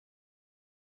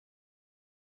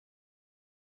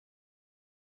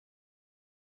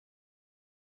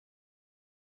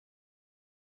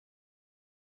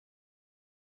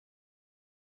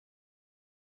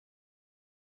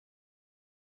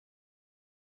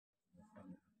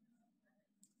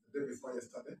the day before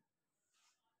yesterday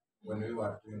when we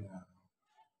were doing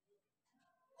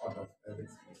out of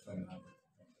ethics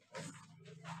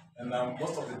and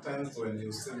most of the times when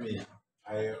you see me,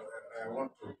 I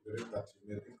want to believe that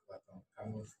you may think that I'm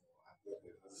coming for a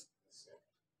little lesson,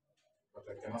 but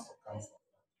I can also come for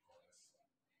that lesson.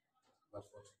 But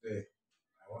for today,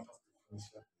 I want us to finish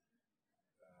up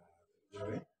the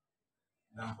theory.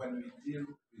 Now, when we deal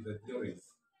with the theories,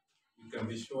 you can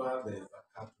be sure there is a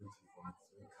cut which is on its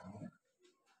way coming.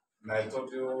 And I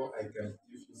told you I can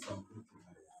give you some good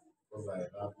because I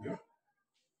love you.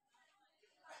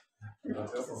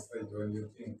 But also said when you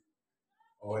think,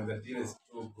 or when the deal is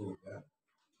too good,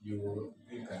 you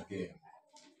think again.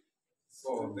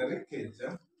 So the leakage,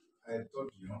 I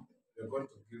told you, we're going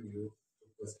to give you two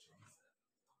questions.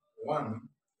 One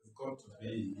is going to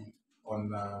be on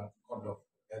code of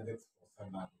ethics for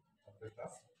standard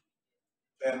interpreters,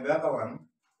 and the other one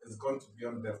is going to be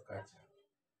on deaf culture.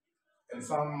 And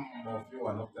some of you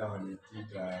are not there when we did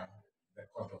the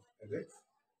code of ethics,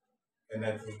 and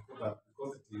it is good that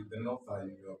because it is the notes are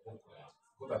in your book,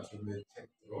 it's good that you may check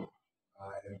through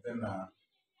and then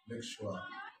make sure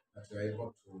that you are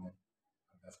able to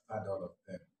understand all of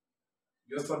them.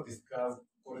 We also discussed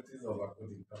qualities of a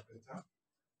good interpreter,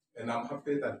 and I'm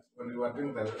happy that when we were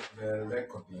doing the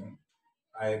recording,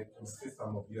 I could see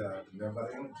some of you are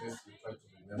remembering, just you try to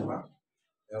remember,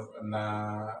 yes, and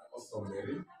also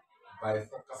Mary, by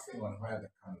focusing on where the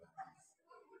camera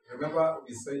is. Remember,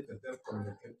 we said the deaf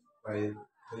communicate by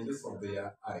the use of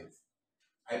their eyes.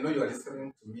 I know you are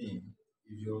listening to me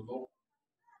if you look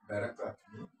directly at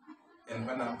me, and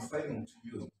when I'm signing to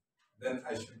you, then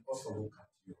I should also look at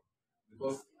you,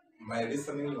 because my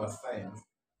listening your signs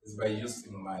is by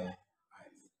using my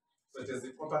eyes. So it is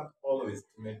important always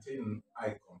to maintain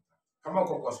eye contact. Kama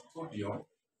uko kwa studio,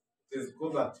 it is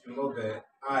good that you know the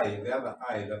other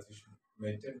eye that you should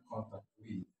maintain contact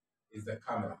with is the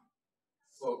camera.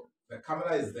 So the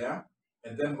camera is there,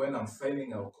 and then when I'm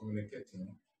signing or communicating,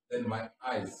 then my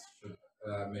eyes should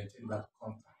maintain that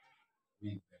contact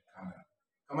with the camera.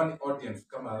 Kama ni audience,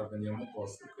 kama venye mko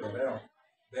siku ya leo,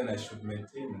 then I should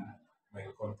maintain my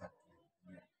contact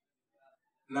with you.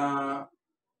 Now,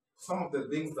 some of the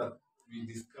things that we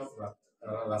discussed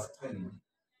last time,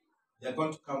 they are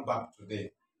going to come back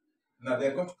today. Now they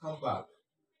are going to come back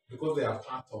because they are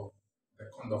part of the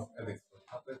code of ethics for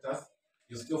interpreters.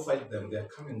 You still find them, they are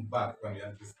coming back when we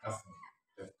are discussing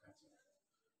deaf culture.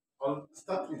 I'll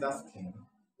start with asking,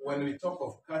 when we talk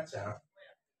of culture,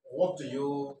 what do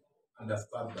you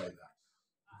understand by that?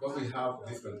 Because we have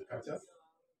different cultures,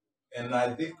 and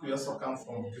I think we also come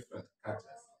from different cultures.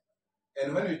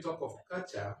 And when we talk of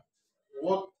culture,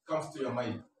 what comes to your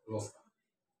mind, Rosa?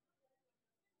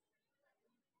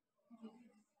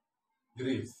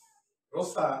 Beliefs.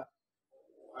 Rosa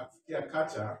akisikia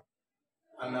culture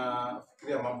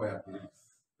anafikiria mambo ya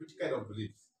beliefs. Which kind of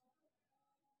beliefs?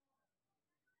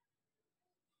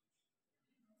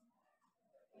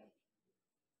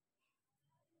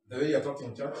 The way you're talking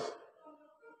in church?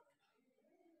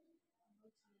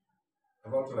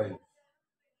 About life.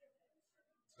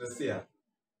 Let's see.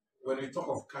 When we talk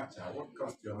of culture, what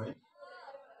comes to your mind?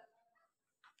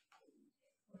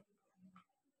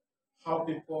 How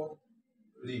people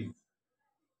live.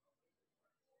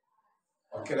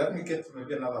 Okay, let me get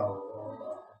maybe another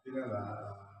opinion.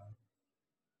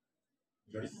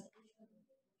 Joyce.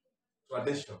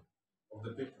 Tradition of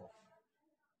the people.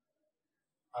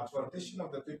 A tradition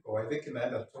of the people, I think in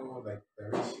either two, like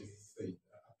the way she said,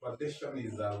 a tradition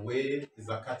is a way, is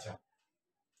a culture.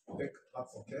 I think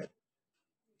that's okay.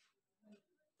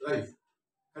 Life.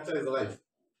 Culture is life.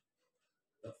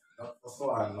 That's also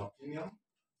an opinion.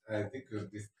 I think we'll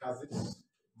discuss it.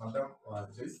 Madam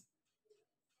Joyce.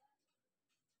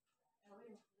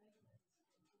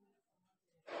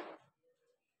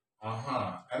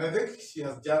 And I think she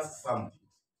has just summed it.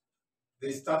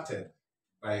 They started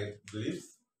by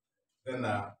beliefs, then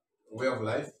a way of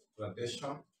life,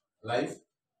 tradition, life.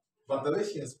 But the way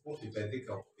she has put it, I think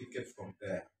I'll pick it from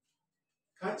there.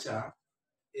 Culture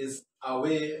is a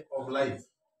way of life.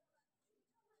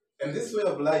 And this way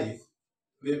of life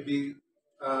may be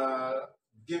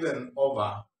given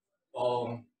over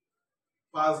or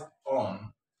passed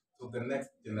on to the next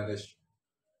generation.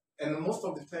 And most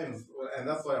of the times, and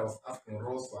that's why I was asking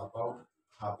Rosa about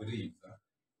her beliefs.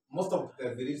 Most of the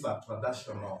beliefs are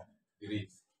traditional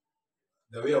beliefs,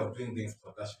 the way of doing things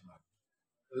traditional.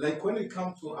 Like when we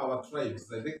come to our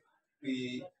tribes, I think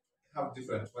we have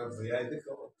different tribes here. I think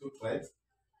two tribes.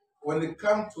 When it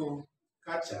comes to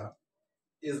culture,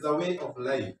 is the way of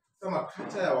life. Some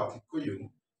culture of Kikuyu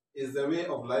is the way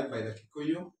of life by the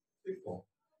Kikuyu people.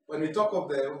 When when we talk of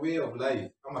the way of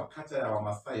life, I'm a culture or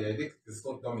Masai, I think it's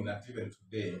so dominant even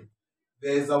today.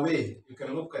 There is a way you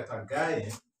can look at a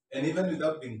guy, and even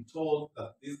without being told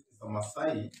that this is a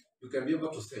Masai, you can be able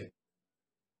to say,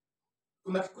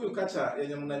 kuna Kikuyu culture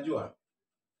yenye mnajua?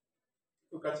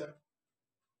 Kikuyu culture?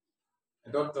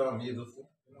 And don't tell me this,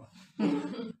 you know.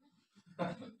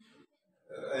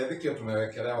 I think hiyo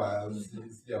tumewekelewa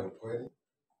si ya ukweli.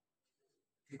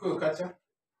 Kikuyu culture?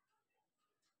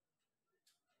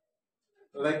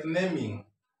 Like naming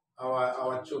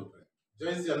our children.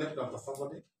 Joyce, your name after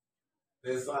somebody.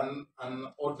 There's an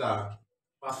older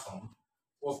person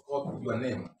who's called your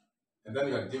name, and then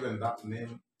you are given that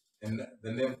name, and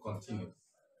the name continues.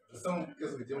 The same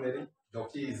case with you, Mary.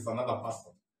 Jockey is another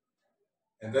person,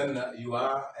 and then you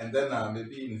are, and then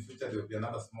maybe in the future there will be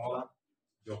another smaller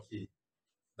jockey.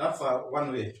 That's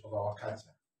one way of our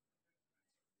culture.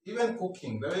 Even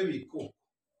cooking, the way we cook.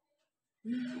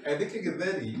 I think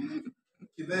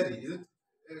Kideri, is it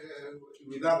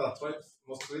with other tribes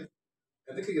mostly?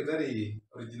 I think Kideri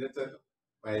originated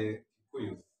by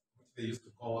Kikuyus, which they used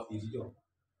to call Irio.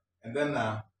 And then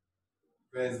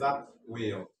there is that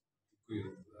way of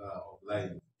Kikuyus of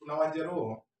life. Kuna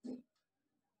Wajero,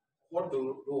 what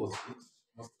do those eat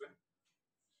mostly?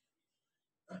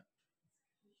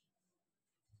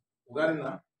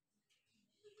 Ugali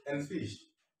and fish.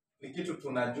 Ni kitu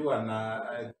tunajua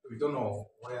na we don't know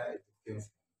where it came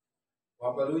from.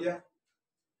 Wabaluya,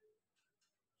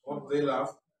 what they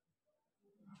love?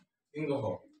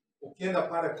 Ingoho. Ukienda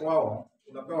pale kwao,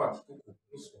 unapewa kikuku,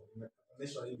 nusu,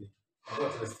 imekanishwa hivi. Unapewa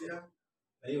telesia,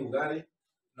 na hii ugali,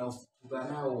 na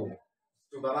usitudharau.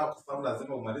 Usitudharau kwa sababu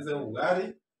lazima umalize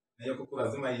ugali, na hiyo kuku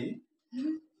lazima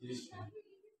iishi.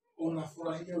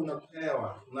 Unafurahia,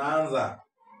 unapewa, unaanza.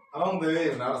 Along the way,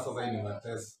 unaanza sasa hii ni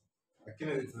mateso.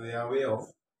 Lakini it's their way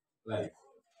of life.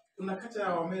 Kuna culture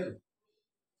ya Wameru.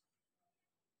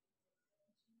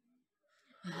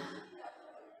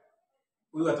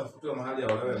 Huyu atafutiwa mahali ya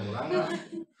olewe Murang'a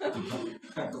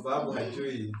kwa sababu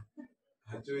hajui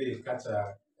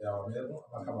culture ya Wameru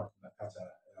ama kama kuna culture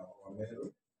ya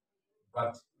Wameru,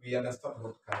 but we understand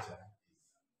what culture is.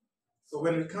 So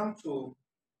when we come to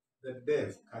the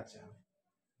deaf culture,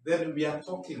 then we are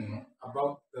talking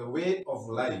about the way of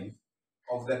life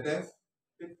of the deaf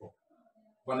people.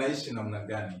 Wanaishi namna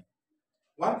gani?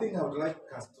 One thing I would like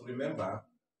us to remember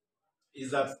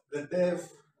is that the deaf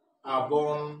are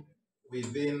born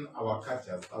within our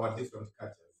cultures, our different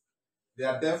cultures. There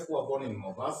are deaf who are born in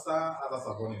Mombasa, others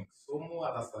are born in Kisumu,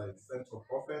 others are in Central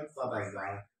Province, others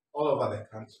are all over the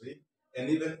country, and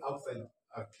even outside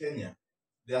Kenya,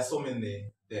 there are so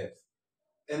many deaf.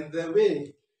 And the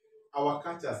way our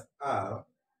cultures are,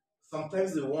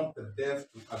 sometimes we want the deaf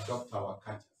to adopt our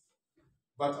cultures.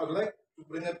 But I'd like to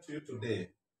bring it to you today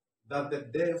that the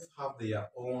deaf have their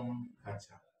own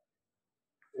culture.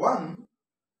 One,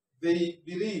 they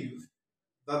believe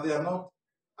that they are not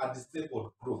a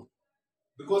disabled group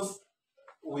because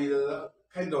we'll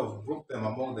kind of group them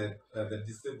among the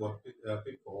disabled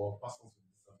people or persons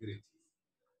with disabilities.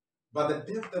 But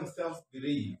the deaf themselves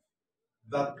believe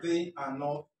that they are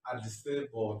not a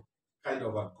disabled kind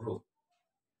of a group.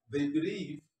 They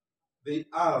believe they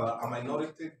are a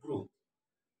minority group.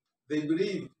 They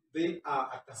believe they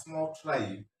are a small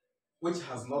tribe which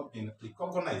has not been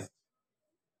recognized.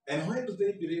 And why do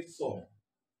they believe so?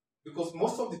 Because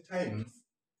most of the times,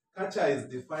 culture is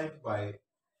defined by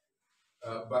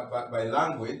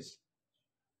language.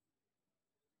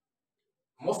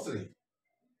 Mostly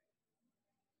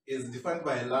is defined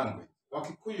by language.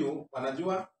 Wakikuyu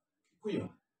wanajua Kikuyu.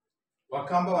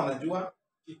 Wakamba wanajua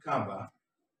Kikamba.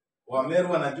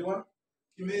 Wameru wanajua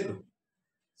Kimeru.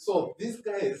 So these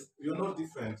guys, you know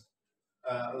different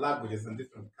languages and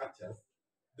different cultures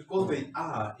because they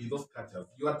are in those cultures.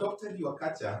 You adopted your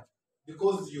culture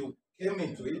because you came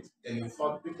into it and you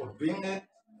found people doing it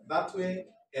that way,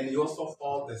 and you also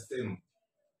found the same.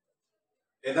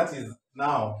 And that is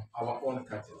now our own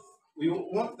cultures. We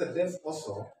want the deaf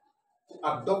also to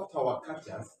adopt our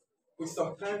cultures, which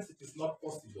sometimes it is not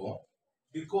possible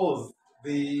because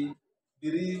they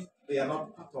believe they are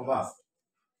not part of us.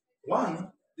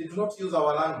 One, they do not use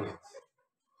our language.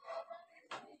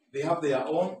 They have their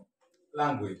own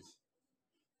language.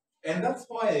 And that's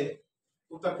why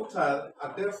utakuta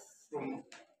a deaf from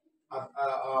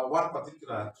one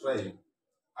particular tribe,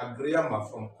 a Griama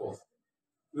from Coast,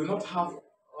 will not have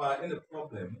any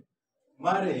problem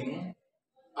marrying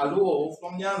a Luo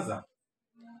from Nyanza.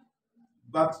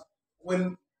 But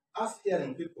when us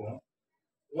hearing people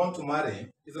want to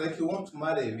marry, it's like you want to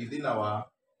marry within our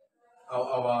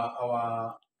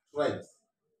tribes.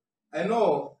 I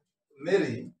know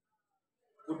Mary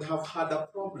would have had a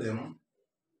problem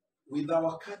with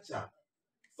our culture.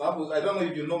 So I don't know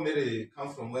if you know Mary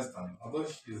comes from Western, although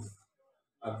she's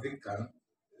a Vican,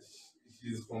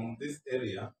 she's from this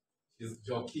area, she's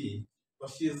jockey, but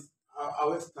she's a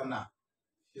Westerner.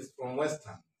 She's from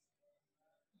Western.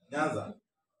 Nyanza.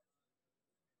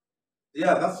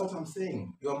 Yeah, that's what I'm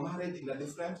saying. You're married in a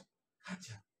different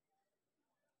culture.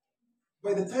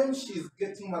 By the time she's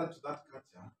getting married to that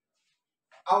culture,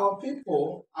 our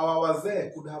people, our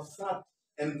wazee could have sat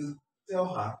and tell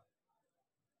her,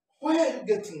 why are you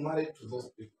getting married to those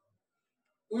people?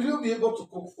 Will you be able to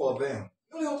cook for them?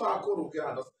 You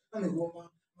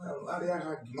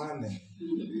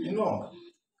know,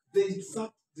 they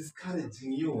start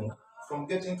discouraging you from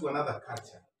getting to another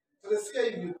culture. So let's say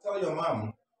if you tell your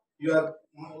mom you are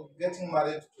getting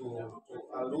married to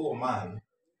a low man,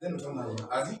 then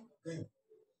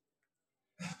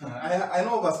I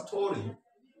know of a story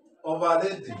of a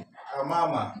lady, a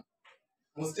mama,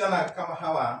 msichana kama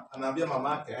hawa anaambia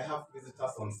mamake, I have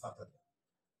visitors on Saturday.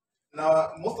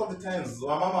 Now, most of the times,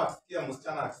 wamama akisikia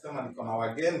msichana akisema niko na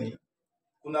wageni,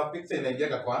 kuna picture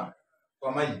inaingia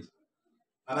kwa mind.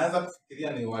 Anaweza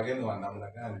kufikiria ni wageni wa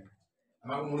namna gani.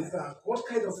 Anamuuliza, what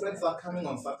kind of friends are coming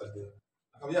on Saturday?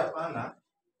 Akamwambia hapana,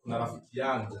 kuna rafiki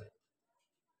yangu.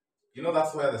 You know,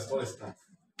 that's where the story starts.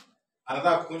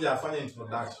 Anataka kuja afanye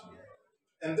introduction.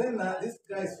 And then this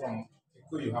guy is from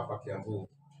Kikuyu hapa Kiambu.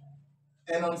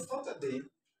 And on Saturday,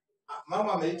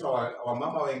 mama ameita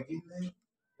wamama wengine,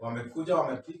 wamekuja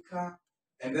wamepika,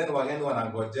 and then wageni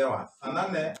wanangojewa. Saa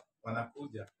 8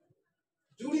 wanakuja.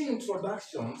 During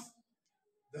introductions,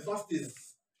 the first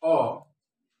is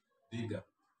bigger.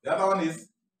 The other one is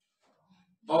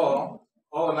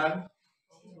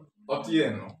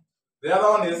Otieno. The other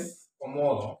one is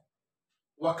Omolo.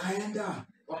 Wakaenda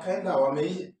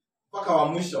mpaka wa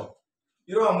mwisho.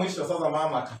 Yule wa mwisho sasa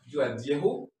mama akajua ndiye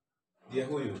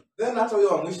huyu. Then hata huyo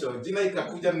wa mwisho jina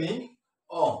ikakuja ni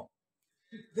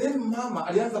Then mama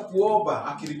alianza kuomba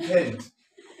akirepent.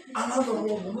 Anaomba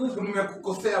Mungu,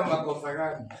 nimekukosea makosa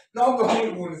gani? Naomba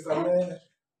Mungu unisamehe.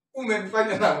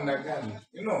 Umefanya namna gani?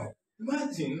 You know,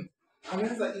 imagine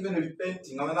anaanza even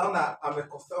repenting. Anaona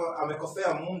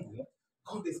amekosea Mungu.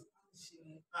 God is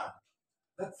punishing her.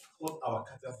 That's what our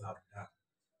cultures have done.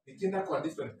 Nikienda kwa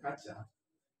different culture,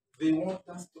 they want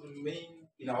us to remain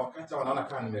in our culture. Wanaona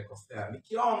kama nimekosea.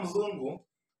 Nikiwa mzungu,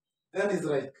 then is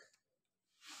like,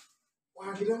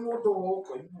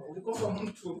 ulikosa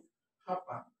mtu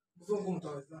hapa, mzungu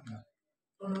mtawezana.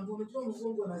 Unajua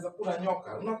mzungu anaweza kula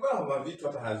nyoka. Unakuwa vitu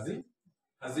hata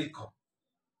haziko.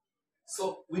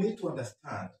 So we need to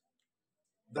understand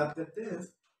that the deaf,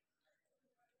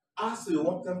 as we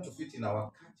want them to fit in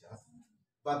our cultures,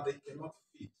 but they cannot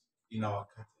fit in our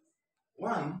cultures.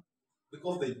 One,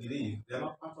 because they believe they are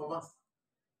not part of us.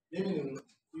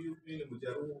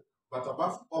 But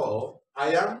above all,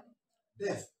 I am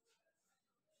deaf.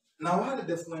 Now, wale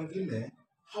deaf wengine,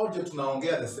 how do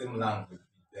tunaongea the same language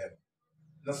with them?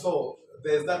 And so,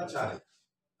 there's that challenge.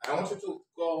 I want you to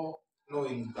go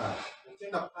knowing that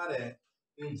ukienda pale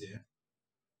nje,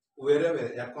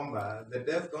 uelewe ya kwamba the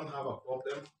deaf don't have a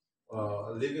problem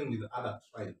living with other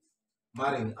tribes,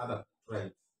 marrying other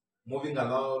tribes, moving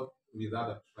along with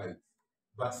other tribes.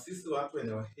 But sisi watu when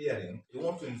you're hearing, you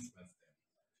want to influence them.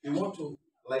 You want to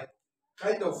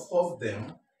kind of force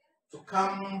them to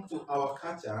come to our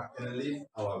culture and live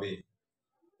our way.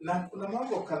 Na kuna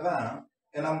mambo kadhaa,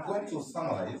 and I'm going to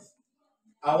summarize.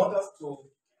 I want us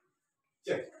to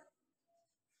check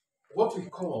what we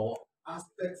call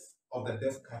aspects of the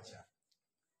deaf culture.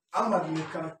 Ama ni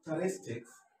characteristics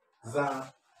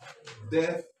za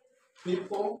deaf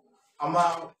people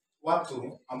ama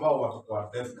watu ambao wako kwa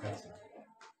deaf culture.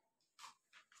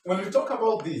 When we talk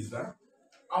about this,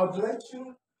 I would like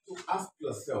you to ask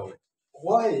yourself,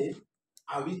 why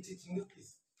are we teaching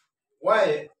this?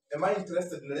 Why am I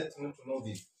interested in letting you to know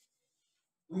this?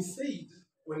 We said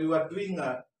when we were doing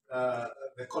the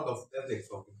code of ethics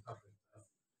of interpreters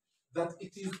that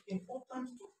it is important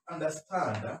to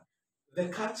understand the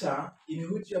culture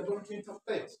in which you are going to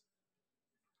interpret.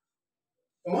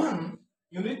 One,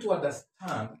 you need to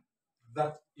understand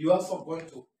that you are also going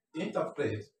to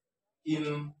interpret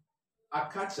in a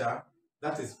culture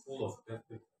that is full of deaf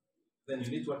people. Then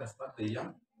you need to understand the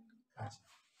young culture.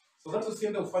 So that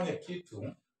usiende ufanye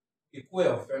kitu ikuwe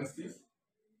offensive,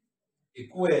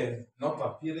 ikuwe not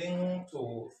appealing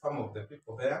to some of the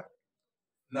people there.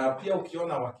 Na pia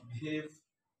ukiona wakibehave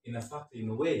in a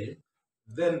certain way,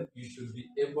 then you should be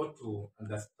able to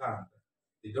understand.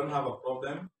 They don't have a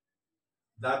problem.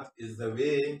 That is the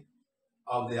way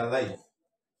of their life.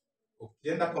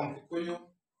 Ukienda kwa Mkikuyu,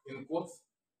 in quotes,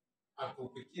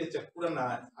 akupikie chakula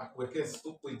na akuwekee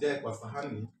supu ijae kwa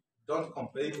sahani, don't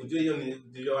complain. Ujue hiyo ni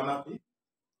ndio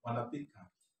wanapika.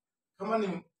 Kama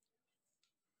ni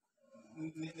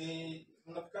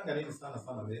unapikanga nini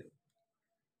sana leo?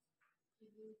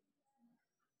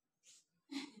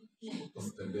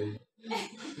 Usitembei.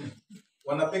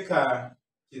 Wanapika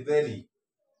githeri.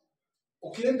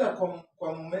 Ukienda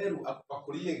kwa Mumeru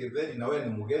akupakulie githeri na wewe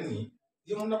ni mgeni,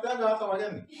 ndio unapeaga hata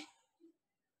wageni.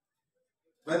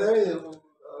 By the way,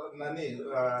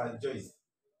 Joyce,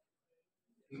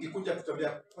 nikikuja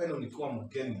kutembea kwenu nikiwa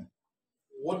mgeni,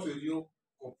 what will you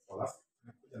cook for us?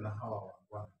 Nakuja na hawa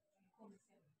bwana.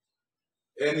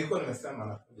 Nilikuwa nimesema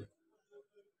nakuja.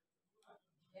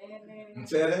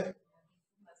 Mchere,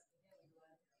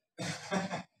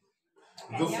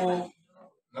 dufu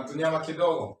na tunyama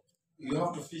kidogo. You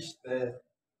have to fish the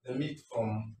meat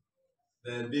from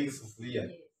the big sufuria.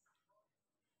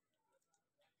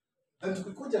 Na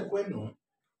tukikuja kwenu,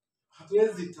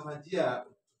 hatuwezi tarajia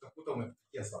tutakuta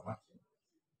umepikia samaki.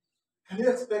 Can you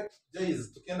expect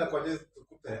Joyce, tukienda kwa Joyce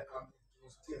tukute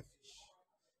roasted fish,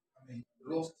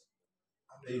 roast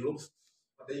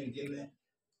baadaye nyingine,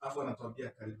 afu anatuambia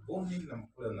karibuni na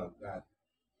mkule na ugali.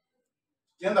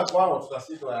 Tukienda kwao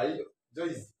tutashindwa hiyo.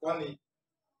 Joyce, kwani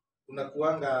kuna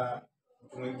kuanga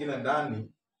mtu mwingine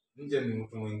ndani, nje ni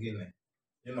mtu mwingine,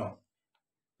 you know.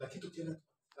 Lakini tukienda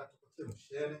tupatie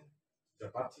mshere,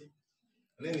 chapati,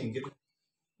 nini ingine?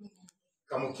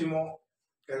 Kamukimo,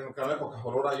 kameko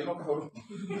kahorora, you know kahorora.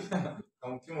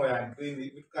 Kamukimo ya green,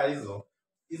 vitu kama hizo.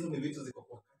 Hizo ni vitu ziko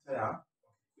kwa kata ya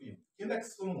Kikuyu. Kienda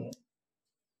Kisumu,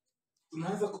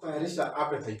 tunaweza kutayarisha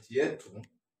appetite yetu.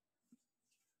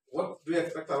 What do you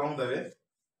expect along the way?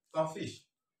 Some fish.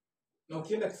 Na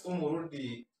ukienda Kisumu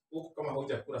urudi huku kama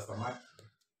hujakula samaki,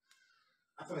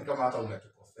 hata ni kama hata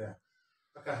umetukosea.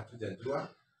 Mpaka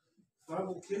hatujajua.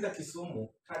 Sababu ukienda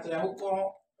Kisumu, kata ya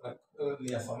huko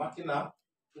ni ya samaki na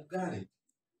ugali.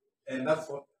 And that's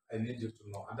what I need you to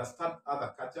know. Understand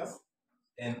other cultures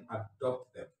and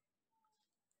adopt them.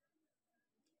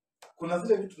 Kuna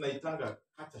zile vitu tunaitanga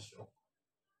culture shock.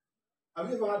 Have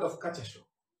you ever heard of culture shock?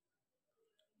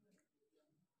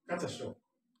 Culture shock.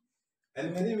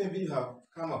 And maybe you have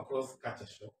come across culture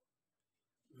shock.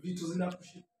 Vitu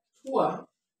zinakushitua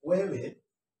wewe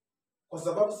kwa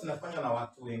sababu zinafanywa na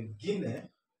watu wengine,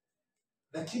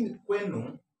 lakini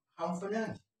kwenu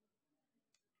hamfanyangi.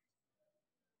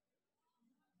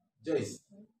 Joyce,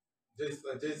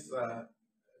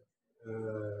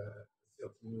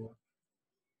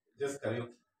 just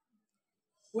karaoke.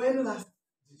 When last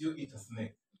did you eat a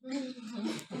snake?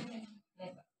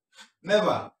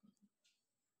 Never.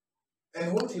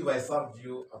 And what if I served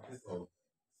you a piece of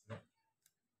snake?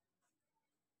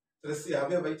 Tracy,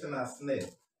 have you ever eaten a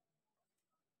snake?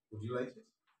 Would you like it?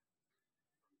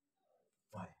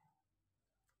 Why?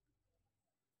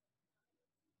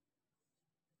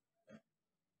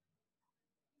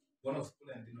 One of school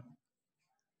and dinner.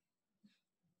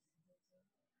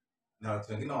 Na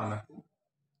watu wengine wanaku.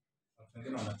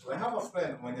 I have a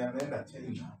friend mwenye ameenda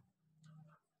China.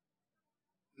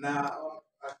 Na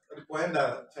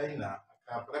alipoenda China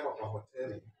akapelekwa kwa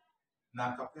hoteli na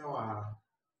akapewa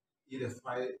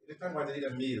ile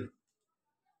meal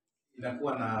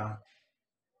inakuwa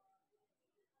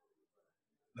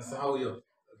na sahau hiyo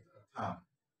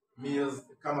meals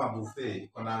kama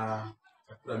buffet, kuna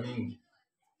chakula mingi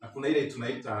na kuna ile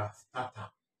tunaita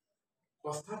starter.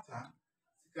 Kwa starter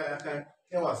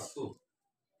akakewa soup,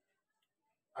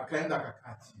 akaenda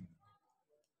akakaa chini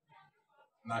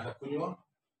na akakunywa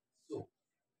soup.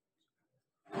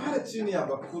 Pale chini ya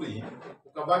bakuli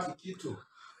ukabaki kitu.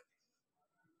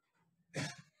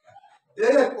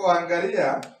 Yeye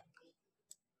kuangalia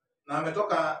na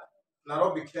ametoka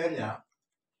Nairobi, Kenya.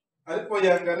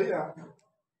 Alipoiangalia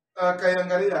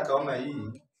akaiangalia akaona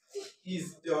hii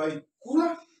sijawahi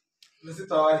kula, na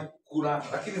sitawahi kula,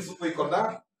 lakini supu iko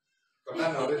ndani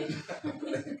already.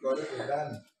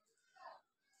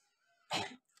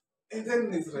 And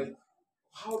then it's like,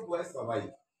 how do I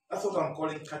survive? That's what I'm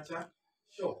calling culture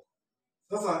shock.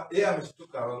 Sasa yeye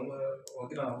ameshtuka,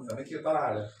 wengine wanamuuliza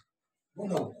nikitalala,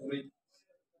 mbona ukuli?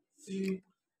 Si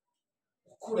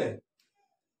ukule.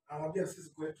 Anamwambia sisi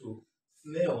kwetu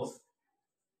snails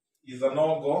is a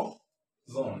no-go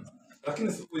zone.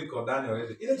 Lakini supu iko ndani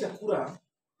already. Ile chakula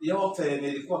yote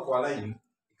ilikuwa kwa line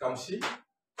ikamshinda.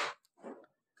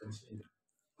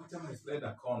 Hata my friend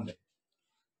Akonde.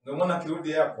 Ngamona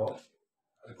kirudi hapo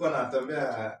alikuwa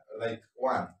anatembea like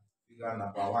 1, figure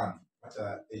number 1,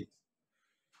 hata 8.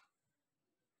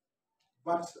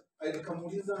 But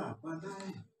nikamuuliza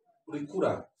baadaye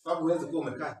ulikula, sababu huwezi kuwa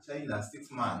umekaa China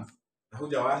 6 months na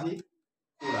hujawahi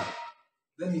kula.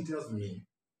 Then he tells me,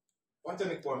 wacha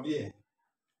nikwambie,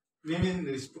 mimi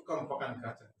nilishtuka mpaka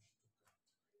nikaacha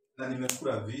na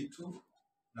nimekula vitu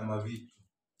na mavitu.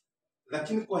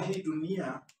 Lakini kwa hii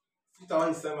dunia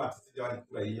sitawahi sema ati sijawahi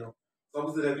kula hiyo.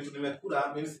 Sababu zile vitu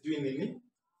nimekula mimi sijui nini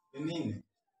ni nini.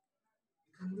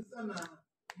 Nikamuuliza na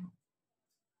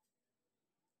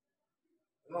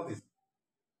you know this.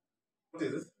 What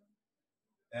is this?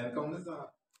 And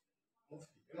nikamuuliza mufi,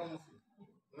 you know mufi.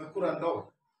 Nimekula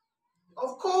ndoo.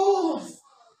 Of course.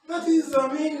 That is the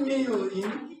main meal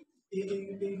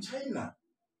in China.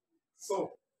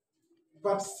 So,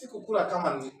 but sikukula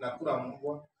kama nakula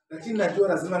mbwa, lakini najua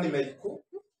lazima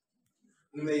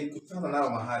nimeikutana nayo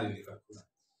mahali nikakula.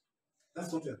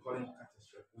 That's what we are calling culture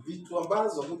shock. Vitu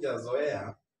ambazo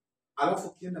hujazoea, alafu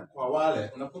ukienda kwa wale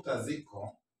unakuta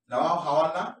ziko na wao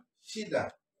hawana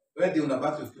shida. Wewe ndio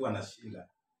unabaki ukiwa na shida.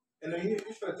 And we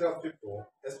usually tell people,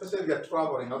 especially if you are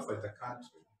traveling outside the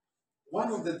country,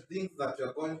 one of the things that you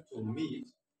are going to meet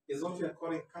is what we are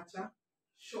calling culture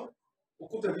shock.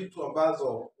 Ukute vitu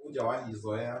ambazo hujawahi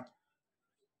zoea.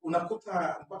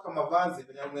 Unakuta mpaka mavazi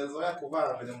venye umezoea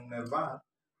kuvaa venye mmevaa,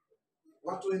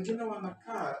 watu wengine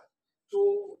wanakaa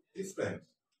too different.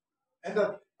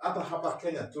 Enda hata hapa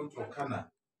Kenya tu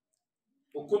Turkana,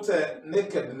 ukute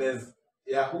nakedness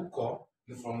ya huko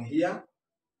ni from here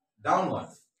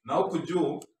downwards, na huku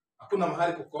juu hakuna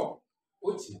mahali kuko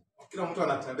uchi, kila mtu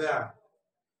anatembea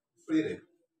freely.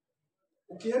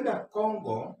 Ukienda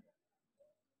Congo,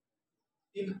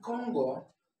 in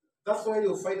Congo, that's why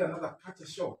you'll find another culture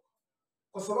shock.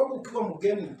 Kwa sababu ukiwa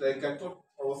mgeni, like I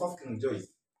was asking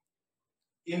Joyce,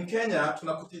 in Kenya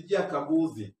tunakutijia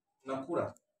kabuzi,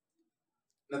 tunakula.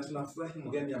 Na tunafurahi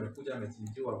mgeni amekuja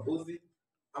amechinjiwa buzi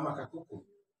ama kakuku.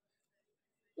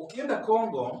 Ukienda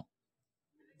Congo,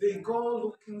 they go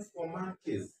looking for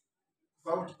monkeys.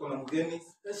 Kwa sababu tuko na mgeni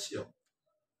special.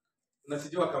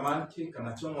 Tunachinjiwa kama monkey,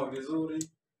 kanachomwa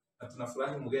vizuri, na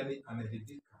tunafurahi mgeni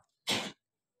ameridhika.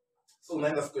 So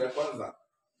unaenda siku ya kwanza.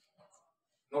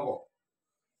 No.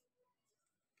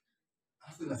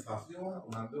 Afu inasafiwa,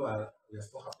 unaambiwa we are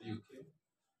so happy you came.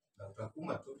 Na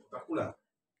utakuma tu, utakula.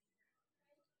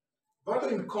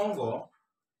 But in Congo,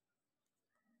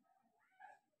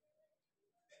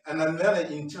 and I'm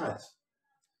really in charge.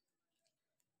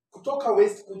 Kutoka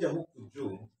west kuja huku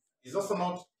juu is also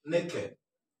not naked.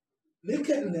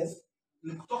 Nakedness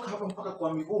ni kutoka hapa mpaka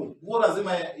kwa miguu. Nguo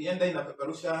lazima iende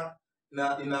inapeperusha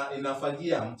na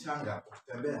inafagia mchanga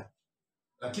kutembea.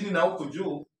 Lakini na huku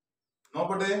juu,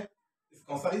 nobody is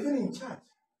concerned, even in church.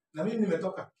 Na mimi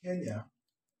nimetoka Kenya,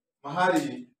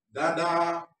 mahali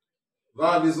dada,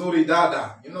 vaa vizuri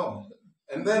dada, you know.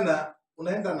 And then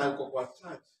unaenda na uko kwa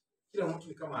church, kila mtu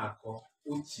ni kama ako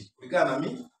uchi, kulingana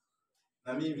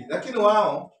na mimi. Lakini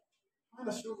wao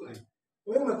hawana shughuli.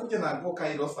 Wewe umekuja na nguo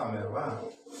kairosa amevaa.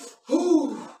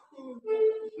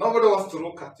 Nobody wants to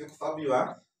look at you kwa sababu you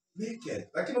are naked.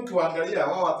 Lakini ukiwaangalia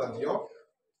wao hata ndio.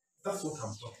 That's what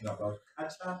I'm talking about.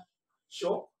 Culture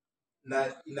shock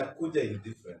na inakuja in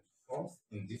different forms,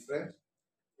 in different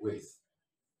ways.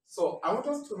 So I want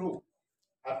us to look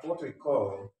at what we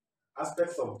call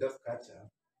aspects of deaf culture.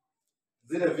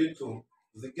 Zile vitu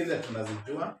zingine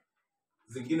tunazijua,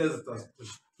 zingine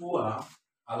zitatushtua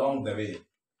along the way.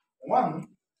 One,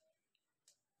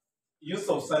 use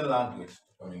of sign language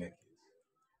to communicate.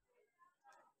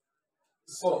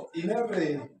 So in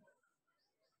every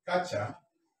culture,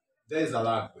 there is a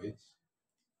language.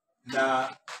 Now,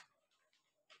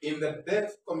 in the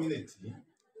deaf community,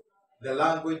 the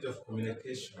language of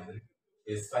communication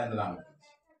is sign language.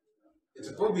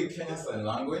 It could be Kenyan sign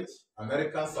language,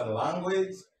 American sign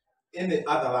language, any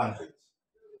other language.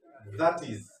 That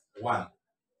is one.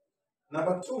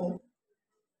 Number two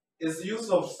is use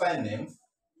of sign names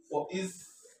for ease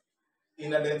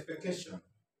in identification.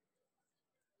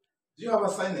 Do you have a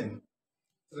sign name,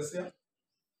 Tricia?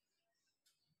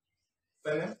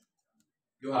 Sign name?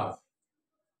 You have.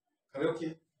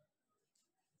 Karaoke?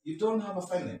 You don't have a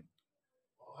sign name.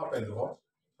 What happened? What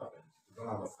happened? You don't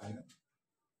have a sign name.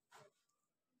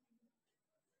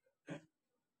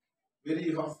 Maybe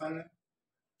you have a sign name?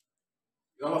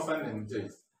 You have a sign name,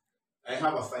 Jace. I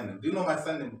have a sign name. Do you know my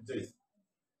sign name, Jace?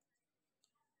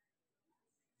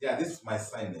 Yeah, this is my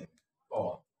sign name.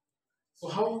 Oh. So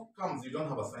how comes you don't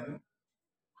have a sign name?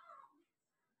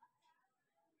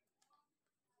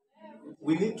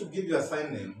 We need to give you a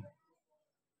sign name.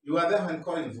 You are there when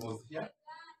Collins was here?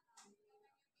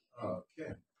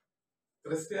 Okay.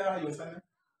 Tricia, your sign name?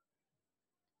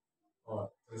 Oh,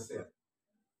 Tricia.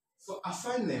 So a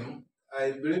sign name,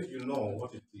 I believe you know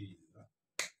what it is.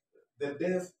 The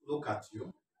deaf look at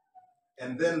you,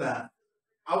 and then out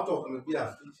of maybe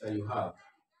a feature you have,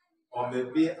 or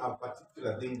maybe a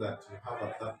particular thing that you have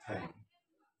at that time,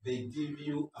 they give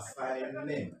you a sign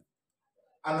name.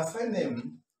 And a sign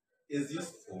name is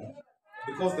useful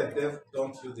because the deaf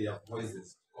don't use their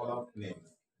voices to call out names.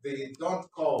 They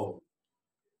don't call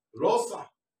Rosa.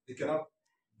 They cannot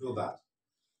do that.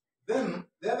 Then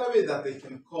the other way that they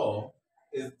can call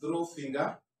is through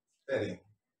finger spelling.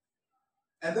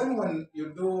 And then when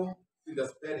you do finger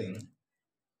spelling,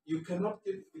 you cannot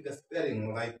keep finger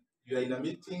spelling like you are in a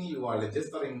meeting, you are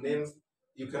registering names,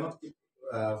 you cannot keep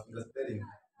finger spelling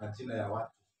majina ya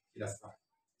watu kila saa.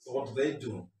 So what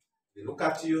do? They look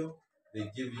at you,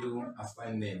 they give you a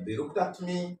sign name. They looked at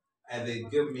me and they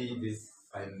gave me this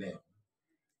sign name.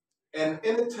 And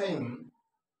anytime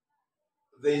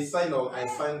they sign or I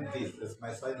sign this as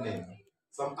my sign name,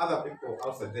 some other people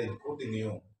outside there, including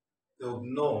you, they would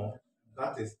know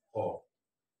that is Paul.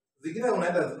 Zingine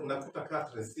unakuta kaa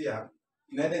Tresia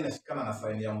inaenda inashikana na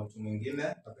sign ya mtu mwingine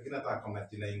na pengine hata kama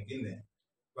jina ingine,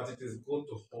 but it is good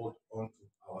to hold on to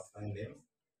our sign names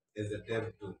as the deaf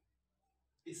do.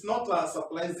 It's not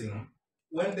surprising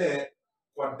when the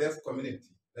deaf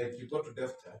community, like you go to deaf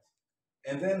church,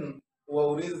 and then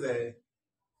waulize,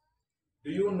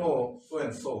 do you know so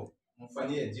and so?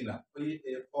 Mfanyie jina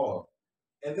Paul,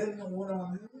 and then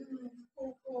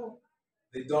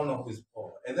they don't know who is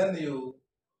Paul, and then you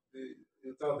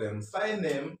tell them sign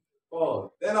name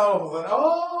Paul. Then all of a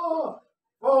sudden,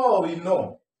 oh, we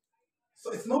know.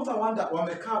 So it's not a wonder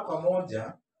wamekaa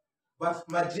pamoja, but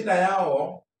majina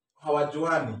yao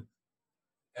hawajuani.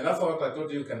 And that's what I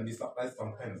told you can be surprised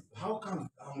sometimes. How come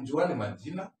hamjuani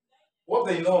majina? What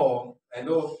they know, I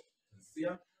know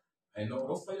Sia, I know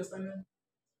Rosa, your sign name,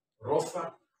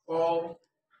 Rosa, Paul,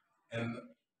 and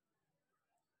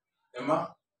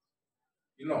Emma.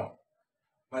 You know,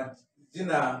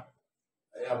 majina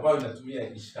ambayo inatumia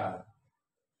ishara.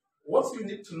 What you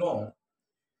need to know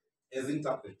as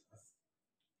interpreters,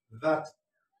 that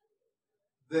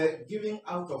the giving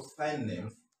out of sign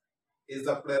names is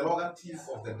a prerogative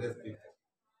of the deaf people.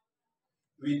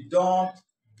 We don't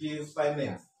give sign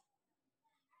names.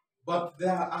 But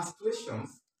there are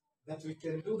situations that we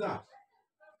can do that.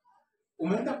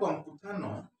 Umeenda kwa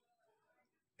mkutano,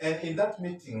 and in that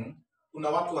meeting, kuna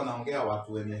watu wanaongea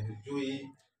watu wenye hujui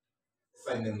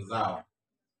sign names zao.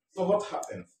 So what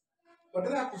happens?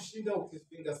 Badala ya kushinda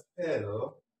ukifinger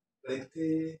spell,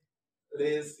 like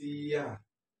Lesia,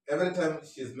 every time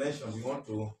she's mentioned, you want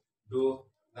to do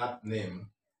that name,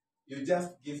 you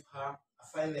just give her a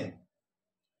sign name.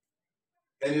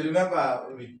 And you remember,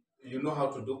 you know how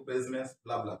to do placements,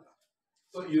 blah, blah, blah.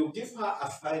 So you give her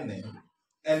a sign name,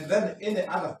 and then any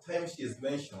other time she is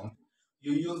mentioned,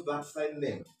 you use that sign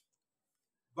name.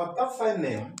 But that sign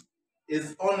name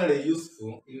is only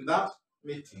useful in that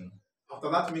meeting. After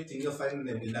that meeting, your sign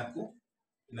name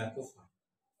inakufa.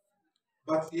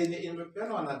 But yenye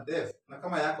imepeanwa na deaf, na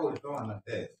kama yako ulipewa na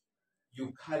deaf,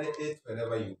 you carry it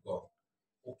wherever you go.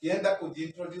 Ukienda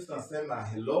kujiintroduce na sema,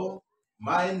 hello,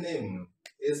 my name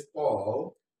is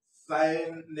Paul,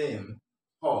 sign name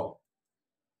Paul.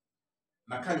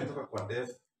 Na kama imetoka kwa deaf,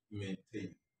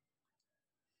 maintain.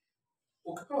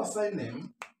 Ukipewa sign name,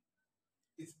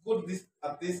 it's good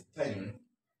at this time,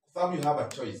 kwa sababu you have a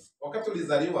choice. Wakati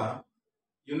ulizaliwa,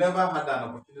 you never had an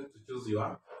opportunity to choose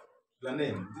your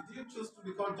name. Did you choose to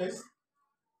be called Joyce?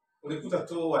 Ulikuta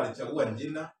tu walichagua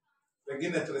jina.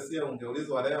 Pengine Teresia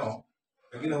ungeulizwa leo,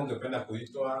 pengine ungependa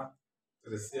kuitwa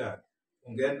Teresia,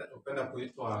 ungependa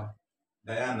kuitwa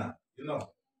Diana. You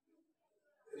know,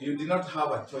 you did not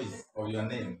have a choice of your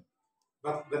name,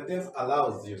 but the deaf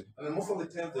allows you. And most of the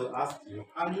time they'll ask you,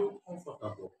 are you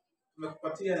comfortable?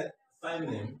 Tumekupatia sign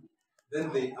name,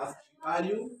 then they ask you, are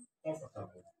you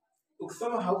comfortable?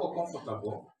 Ukisema hauko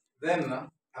comfortable, then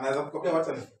anaweza kukwambia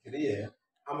wacha nifikirie,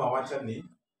 ama wacha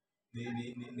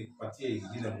nikupatie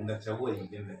ingine, unachagua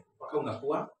ingine mpaka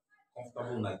unakuwa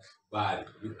comfortable, unakubali,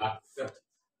 you accept.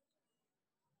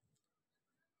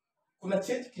 Kuna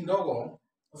change kidogo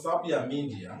kwa sababu ya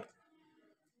media.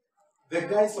 The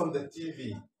guys on the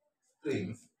TV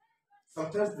screens,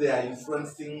 sometimes they are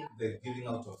influencing the giving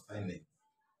out of sign names.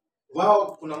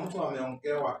 Wao kuna mtu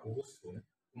ameongewa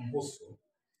kumhusu,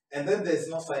 and then there is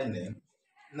no sign name,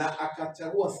 na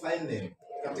akachagua sign name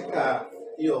katika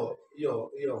hiyo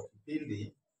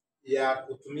kipindi ya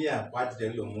kutumia kwa ajili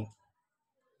ya hiyo mtu.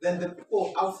 Then the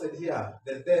people outside here,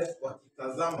 the deaf,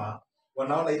 wakitazama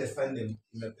wanaona ile sign name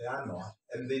imepeanwa,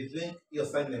 and they think hiyo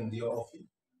sign name ndio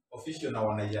official na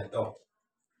wanaiadopt.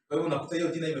 Kwa hivyo unakuta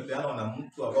hiyo jina imepeanwa na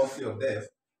mtu ambao sio deaf,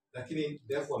 lakini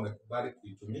deaf wamekubali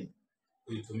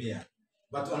kuitumia.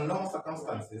 But on normal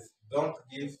circumstances, don't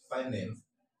give sign names.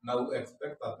 Now we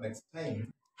expect that next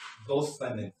time, those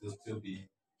sign names will still be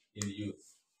in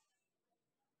use.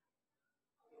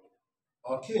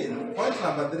 Okay, point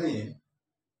number 3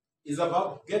 is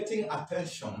about getting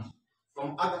attention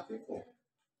from other people.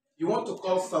 You want to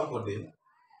call somebody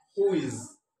who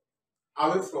is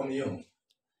away from you.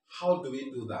 How do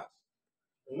we do that?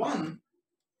 One,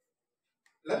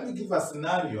 let me give a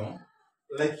scenario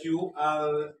like you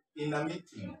are in a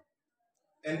meeting,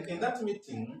 and in that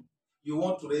meeting, you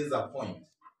want to raise a point.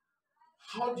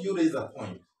 How do you raise a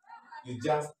point? You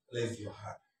just raise your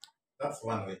hand. That's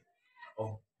one way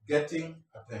of getting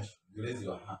attention. You raise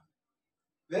your hand.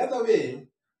 The other way,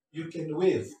 you can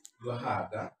wave your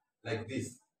hand like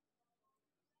this.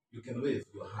 You can wave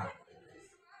your hand like this.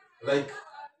 Like,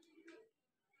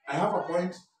 I have a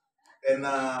point, and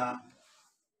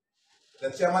the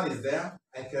chairman is there.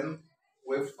 I can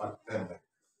wave for them.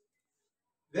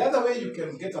 The other way you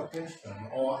can get attention,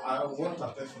 or I want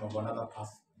attention of another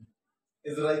person,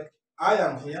 is like, I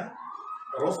am here,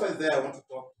 Rosa is there, I want to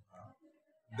talk to her.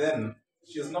 Then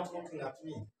she is not looking at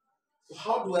me. So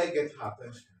how do I get her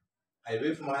attention? I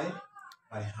wave my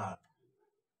hand.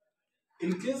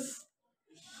 In case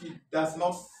she does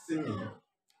not see me,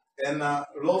 and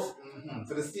Rose,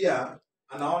 Tricia,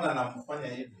 anaona namfanya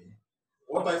hivi,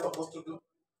 what are you supposed to do?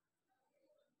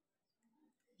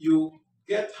 You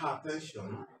get her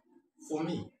attention for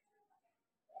me.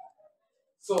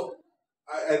 So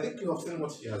I think you have seen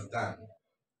what she has done.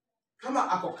 Kama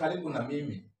ako karibu na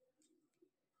mimi,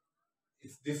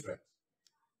 it's different.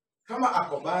 Kama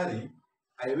ako mbali,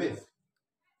 I wave.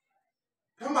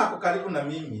 Kama ako karibu na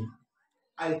mimi,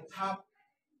 I tap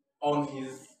on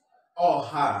his or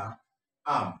her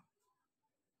arm.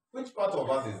 Which part of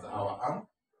us is our arm?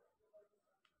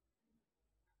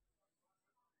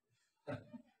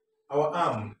 Our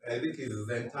arm, I think, is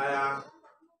the entire,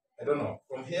 I don't know,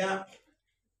 from here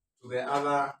to the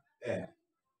other end.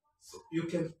 So you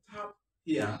can tap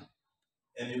here,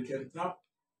 and you can tap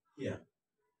here.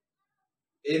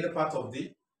 Any part of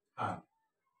the hand.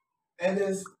 And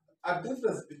there's a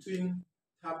difference between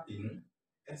tapping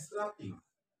and slapping.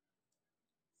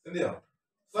 Sindio?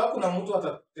 So kuna mtu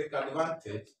ata take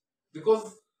advantage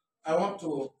because I want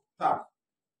to tap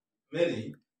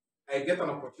Mary, I get an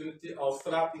opportunity of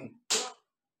slapping.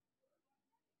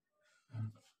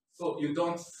 So you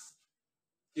don't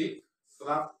kick,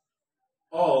 slap,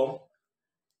 or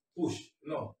push.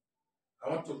 No. I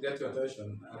want to get your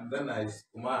attention, and then I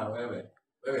sukuma wewe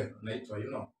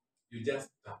naitwa, you just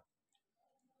tap.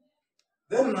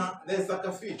 Then there's like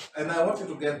a fit, and I want you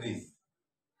to get this.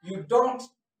 You don't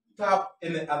tap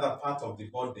any other part of the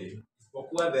body,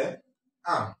 isipokuwa the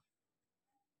arm.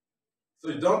 So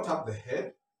you don't tap the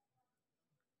head,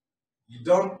 you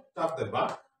don't tap the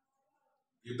back,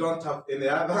 you don't tap any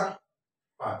other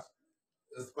part.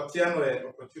 Isipatiano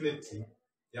opportunity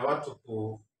ya watu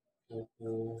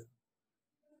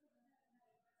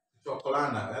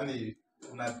chokolana, yani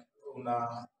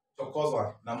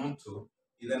unachokozwa na mtu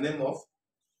in the name of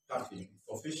tapping.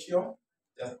 Official,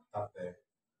 just tap the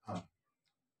arm.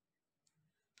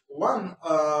 One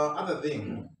other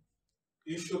thing,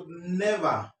 you should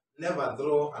never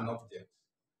throw an object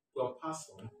to a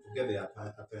person to get their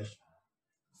attention.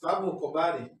 Sababu uko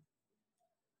mbali,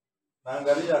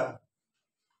 naangalia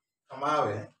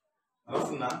kamawe,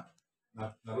 alafu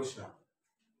narusha.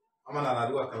 Ama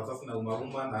nararua karatasi na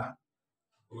umauma na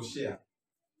kurushia.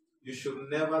 You should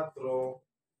never throw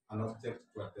an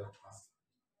object to a dead person.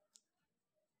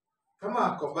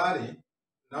 Kama ako mbali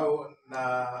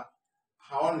na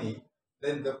haoni,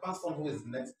 then the person who is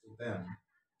next to them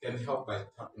can help by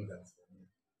tapping them.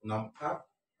 Unamtap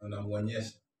na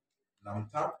unamuonyesha.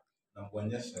 Unamtap na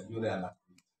unamuonyesha yule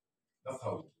anakuita. That's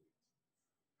how we do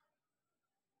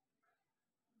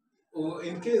it.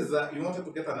 In case you wanted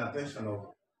to get an attention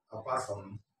of a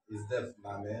person is deaf na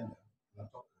ameenda,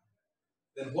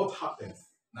 then what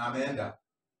happens? Na ameenda.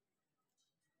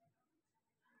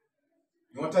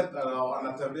 You wanted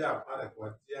anatembea pale kwa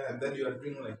njia, and then you are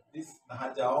doing like this na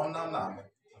hajaona na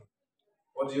ameenda.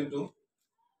 What do you do?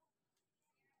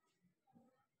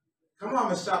 Kama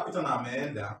ameshapita na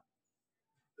ameenda,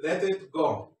 let it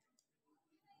go.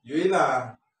 You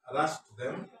either rush to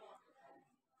them,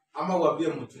 ama uambie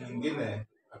mtu mwingine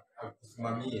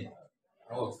akusimamie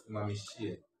au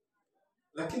akusimamishie.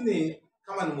 Lakini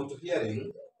kama ni mtu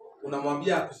hearing,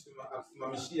 unamwambia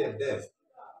akusimamishie deaf.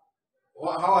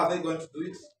 How are they going to do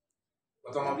it?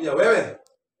 Watamwambia wewe.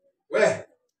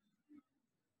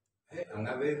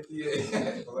 Angalia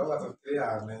kwa sababu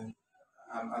atafikiria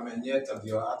amenyeta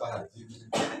ndio hata hajibu.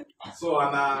 So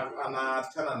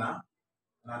anaachana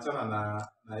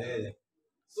na yeye.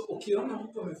 So ukiona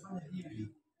mtu amefanya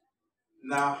hivi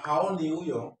na haoni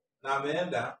huyo na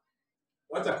ameenda,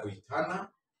 wacha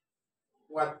kuitana,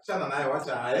 wachana naye,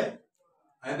 wacha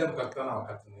aende mkakutana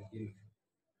wakati mwingine.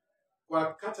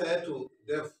 Kwa kata yetu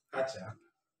deaf culture,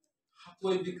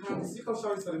 hatuibikani. Sika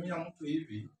ushawisalimia mtu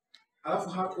hivi, alafu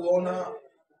hakuona,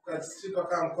 ukashika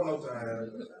kama mkono,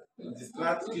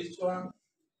 utajistract kichwa,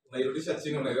 unairudisha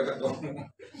chini, unaiweka kwa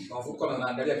mfuko na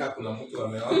unaangalia kama kuna mtu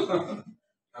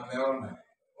ameona.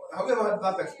 Have you ever had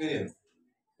that experience?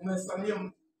 Umesalimia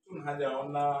mtu na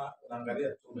hajaona,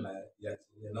 unaangalia tu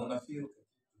na unafeel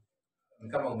ni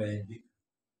kama umeaibika.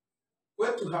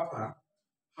 Kwetu hapa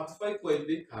hatufai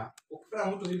kuaibika.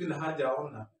 Ukifanya mtu hivi na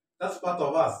hajaona, that's part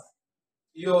of us.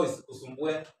 Hiyo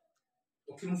isikusumbue.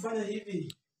 Ukimfanya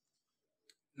hivi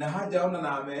na hajaona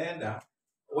na ameenda,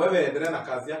 wewe endelea na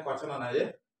kazi yako, achana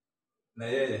na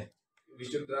yeye. We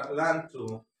should learn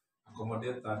to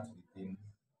accommodate that within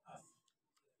us.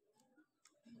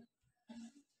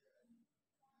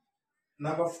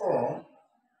 Number 4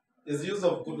 is use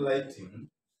of good lighting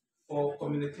for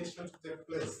communication to take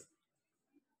place.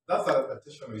 That's a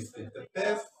repetition we say. The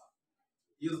deaf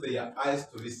use their eyes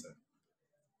to listen.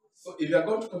 So if you are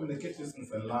going to communicate using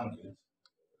sign language,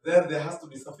 then there has to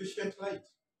be sufficient light.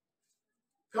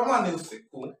 Kama ni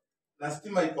usiku na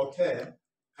stima ipotee,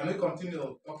 can we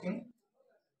continue talking?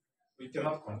 We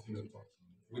cannot continue talking.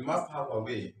 We must have a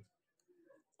way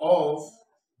of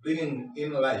bringing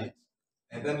in light,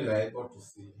 and then you are able to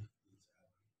see each other.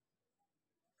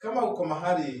 Kama uko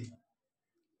mahali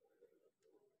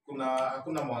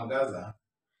hakuna mwangaza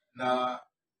na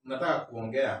unataka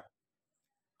kuongea,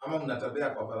 ama mnatembea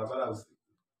kwa barabara usiku,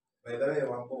 by the way,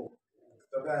 wambo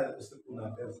ukitembea usiku na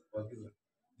deaf kwa giza,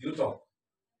 you talk.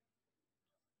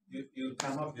 You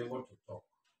cannot be able to talk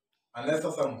unless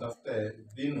sasa mtafute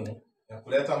mbinu ya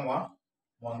kuleta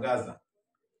mwangaza.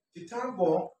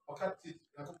 Kitambo wakati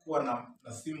hakukuwa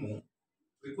na simu,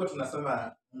 tulikuwa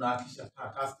tunasema unaakisha taa,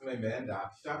 customer imeenda,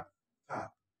 akisha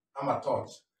taa ama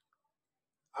torch.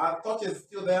 Our torch is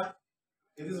still there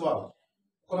in this world.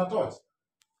 Kuna torch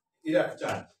ile ya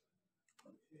kucharge.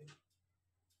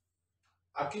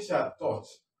 Akisha torch.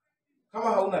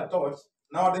 Kama hauna torch,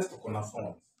 nowadays tuko na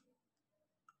phones.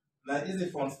 Na hizi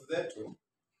phones zetu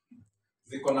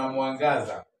ziko na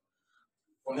mwangaza.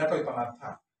 Phone yako iko na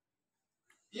taa.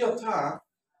 Hiyo taa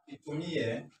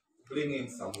itumie bring in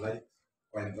some light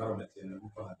kwa environment yenye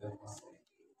mko na deaf person,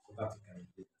 so that you can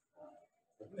be.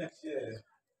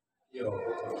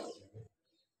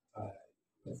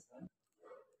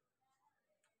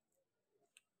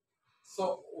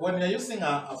 So when you're using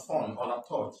a phone or a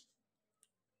torch,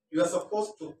 you are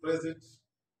supposed to place it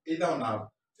either on a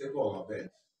table or a bed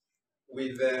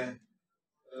with the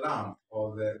lamp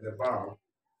or the bulb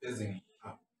facing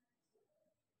up.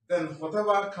 Then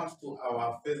whatever comes to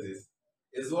our faces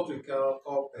is what we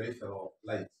call peripheral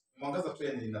light. Mwangaza tu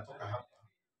yenye inatoka hapa,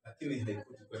 lakini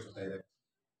haikuji kwetu direct.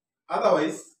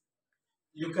 Otherwise,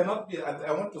 you cannot be,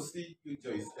 I want to see you,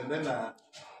 Joyce, and then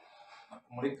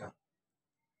Murika.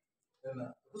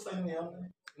 Then who's signing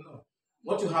no.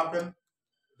 What will happen?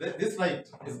 This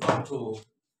light is going to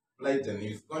lighten you,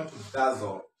 it's going to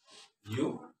dazzle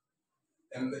you,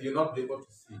 and you'll not be able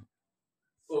to see.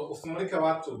 So usimulika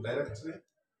watu directly,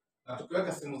 na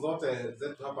tukiweka simu zote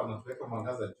zetu hapa na tuweka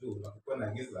mwangaza juu na kukuwa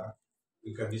na giza,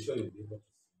 we can be sure you'll be able to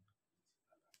see.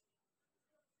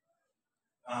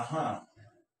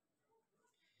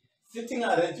 Sitting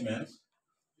arrangement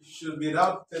should be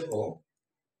round table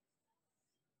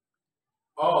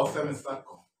or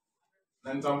semicircle.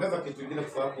 Na nitaongeza kitu kingine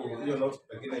kwa sababu hiyo note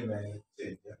pengine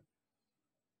imechange.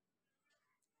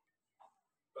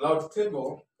 Round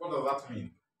table, what does that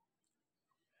mean?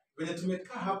 When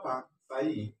tumekaa hapa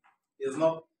sahi is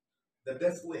not the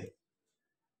best way.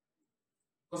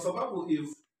 Kwa sababu if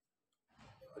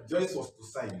Joyce was to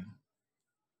sign,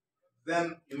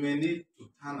 then you may need to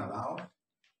turn around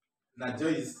na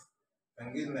Joyce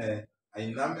pengine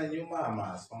ainame nyuma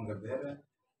ama asonge mbele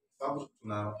sababu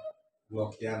tuna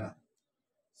blokiana.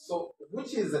 So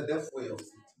which is the deaf way of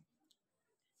sitting?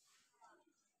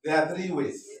 There are 3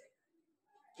 ways.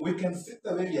 We can sit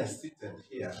the way we are seated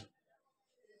here.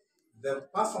 The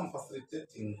person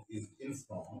facilitating is in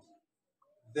front.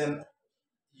 Then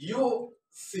you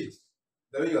sit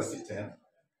the way you are seated,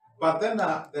 but then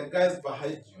the guys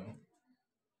behind you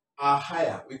are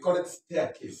higher. We call it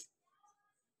staircase.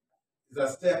 It's a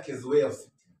staircase way of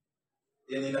sitting.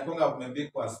 Yenye inakonga maybe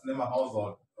kwa cinema halls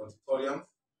or auditoriums.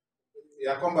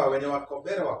 Ya kwamba wenye wako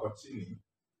mbele wako chini,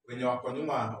 wenye wako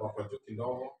nyuma wako juu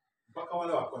kidogo, mpaka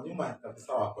wale wako nyuma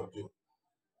kabisa wako juu.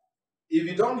 If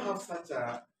you don't have such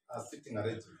a sitting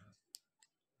arrangement,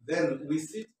 then we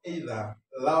sit either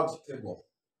round table.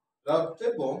 Round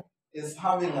table is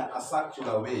having a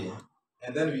circular way,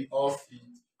 and then we all sit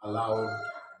aloud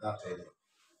that area.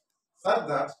 Such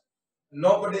that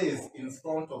nobody is in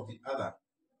front of the other,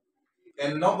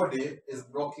 and nobody is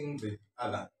blocking the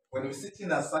other. When we sit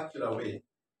in a circular way,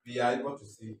 we are able to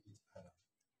see each other.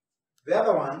 The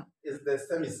other one is the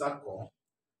semicircle.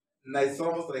 Now it's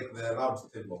almost like the round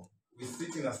table. We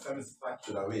sit in a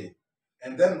semicircular way,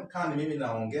 and then can mimi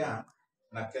naongea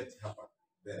na keti hapa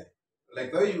mbele.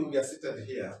 Like the way we are seated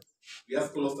here, we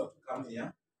ask closer to come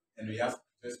here, and we ask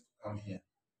just to come here.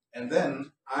 And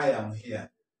then I am here.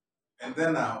 And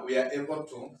then we are able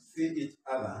to see each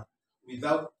other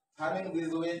without turning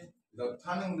this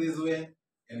way,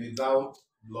 and without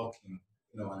blocking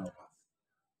one of us.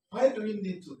 Why do we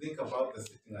need to think about the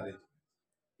sitting arrangement?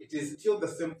 It is still the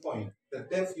same point. The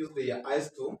deaf use their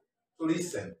eyes to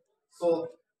listen.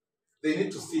 So they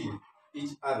need to see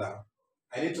each other.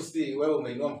 I need to see where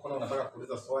umeinua mkono unataka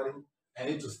kuuliza swali. I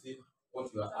need to see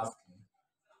what you are asking.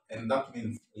 And that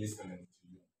means listening to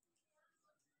you.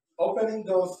 Opening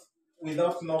doors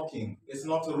without knocking is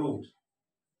not rude.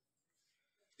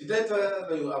 Did I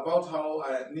tell you about how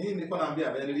nilikuwa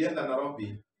naambia nilienda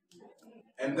Nairobi,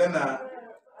 and then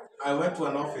I went to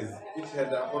an office which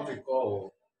had what we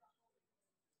call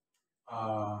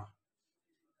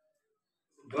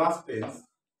glass panes,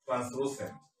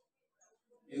 translucent.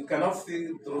 You cannot see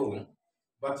through,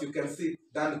 but you can see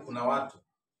ndani kuna watu.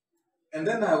 And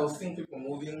then I was seeing people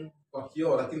moving kwa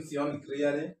kioo lakini sioni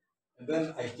clearly, and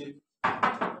then I keep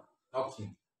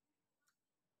knocking.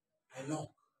 I knock.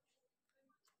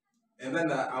 And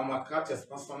then I'm a courteous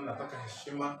person, nataka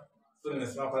heshima. So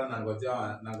nimesimama pale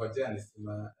nangojea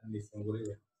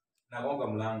nifunguliwe. Nagonga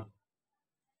mlango.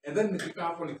 And then nikifika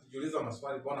hapo nikijiuliza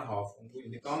maswali mbona hawafungui.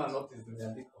 Nikaona notice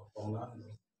zimeandikwa kwa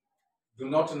mlango. Do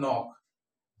not knock,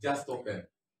 just open.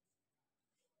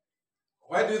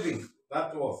 Why do you think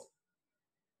that was?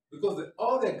 Because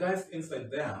all the guys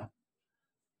inside there,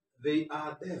 they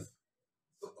are deaf.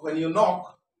 So when you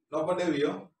knock, nobody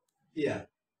will hear.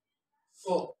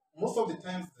 So most of the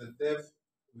times the deaf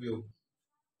will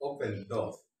open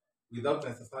doors without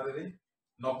necessarily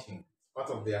knocking, part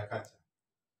of their culture.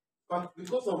 But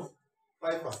because of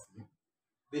privacy,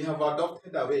 they have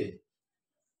adopted a way.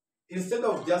 Instead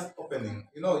of just opening,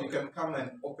 you can come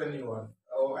and open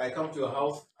I come to your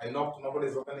house, I knock,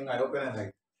 nobody's opening, I open and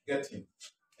I get in.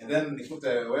 And then nikute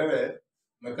wewe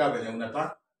umekaa venye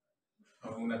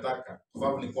unataka kwa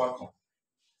sababu ni kwako.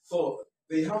 So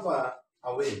they have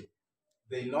a way.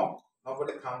 They knock,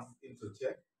 nobody comes in to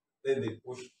check, then they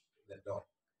push the door.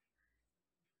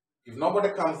 If nobody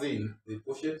comes in, they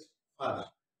push it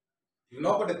further. If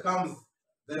nobody comes,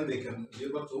 then they can be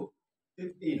able to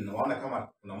fit in. Waone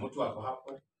kama kuna mtu ako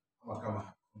hapo ama kama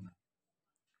hakuna.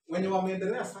 Wenye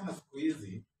wameendelea sana siku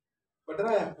hizi,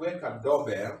 badala ya kuweka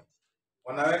doorbell,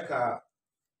 wanaweka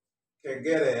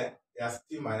kengele ya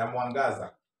stima ya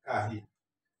mwangaza kaa hii.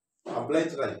 A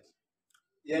bright light.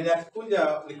 Yenye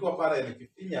akikuja nikiwa pale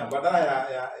nikifinya, badala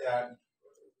ya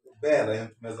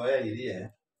bell tumezoea ilie,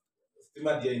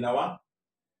 stima ndio inawaka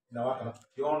na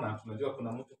tukiona tunajua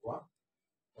kuna mtu kwa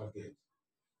gate.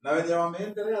 Na wenye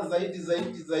wameendelea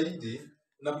zaidi,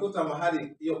 unakuta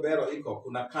mahali hiyo bell iko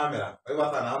kuna kamera. Kwa hivyo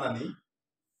hata anaona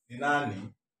ni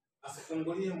nani.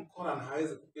 Asifungulie mkora na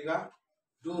hawezi kupiga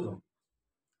duru.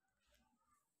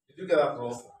 Did you get that,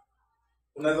 Rosa?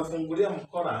 Unaweza fungulia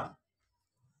mkora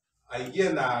aingie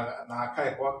na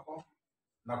akae kwako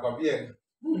na kwambie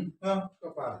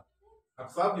kwa pale. Na kwa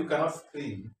sababu you cannot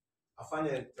scream,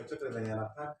 afanye chochote venye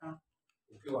anataka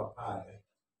ukiwa pale,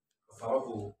 kwa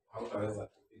sababu hautaweza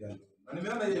kupiga nduru. Na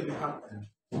nimeona hiyo imehappen.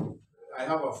 I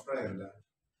have a friend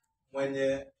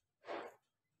mwenye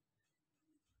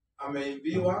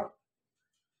ameibiwa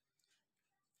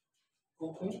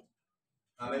kuku,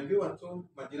 anaibiwa tu,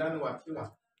 majirani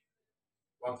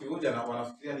wakivuja na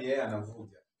wanafikiria ni yeye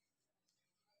anavuja.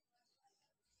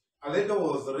 A lady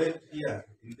was raped here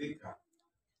in THIKA.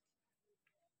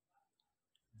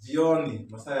 Jioni,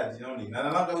 masaa ya jioni. Na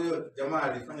naona huyo jamaa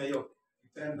alifanya hiyo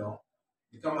kitendo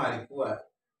ni kama alikuwa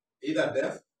either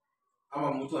deaf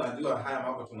ama mtu anajua haya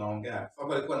mambo tunaongea.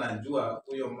 Sababu alikuwa anajua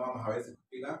huyo mama hawezi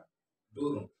kupiga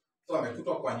duru. So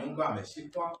amekutwa kwa nyumba,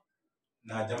 ameshikwa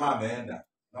na jamaa ameenda.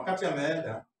 Na wakati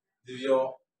ameenda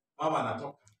ndivyo mama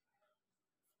anatoka.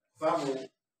 Sababu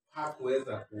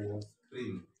hakuweza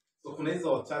ku-scream. So kuna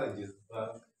hizo challenges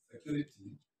za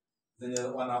security zenye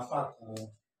wanafaa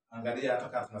kuangalia hata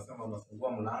kama tunasema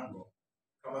unafungua mlango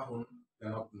kama huna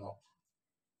knock.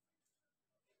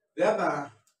 The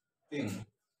other thing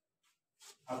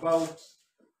about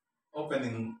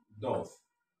opening doors.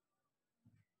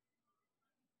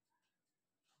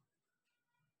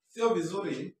 Sio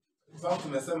vizuri sababu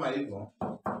tumesema hivyo,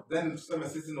 then tuseme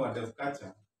sisi ni wa deaf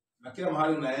culture, na kila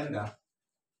mahali unaenda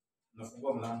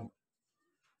unafungua mlango.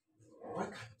 Why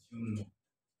can't you know?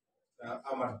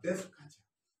 I'm a deaf culture.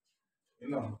 You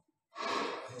know,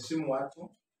 heshimu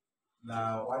watu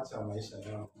na wacha maisha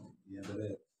yao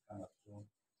iendelee kama tu.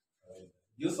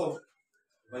 Use of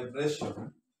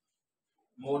vibration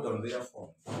mode on their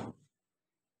phone.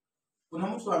 Kuna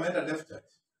mtu ameenda deaf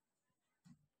church.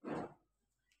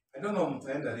 I don't know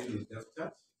mtaenda really deaf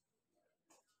church,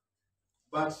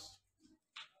 but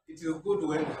it is good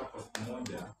when hapo siku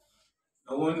moja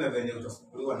na uone venye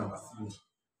utasumbuliwa na masimu.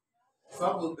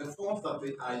 So the phones that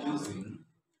they are using,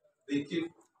 they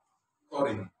keep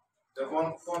calling. The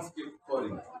phones keep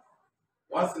calling.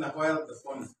 Once in a while, the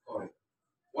phone is calling.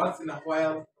 Once in a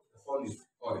while, the phone is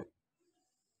calling.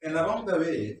 And along the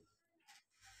way,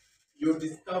 you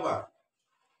discover,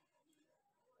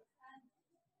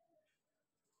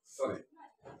 sorry,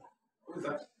 what is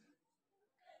that?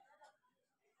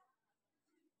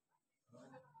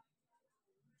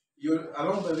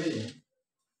 Along the way,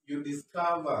 you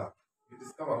discover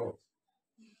what?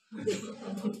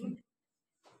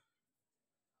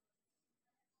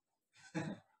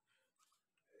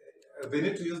 They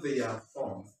need to use the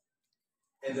earphones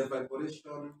and the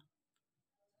vibration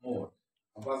mode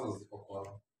ambazo ziko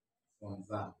kwa phone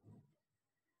zao.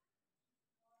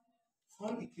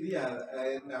 Phone ikilia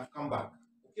na come back.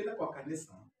 Ukienda kwa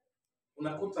kanisa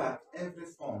unakuta every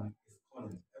phone is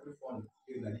calling. Every phone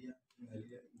inalia.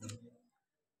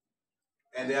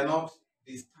 And they are not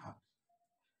disturbed.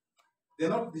 They are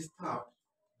not disturbed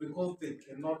because they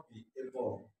cannot be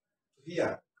able to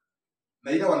hear.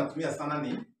 Na ile wanatumia sana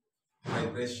ni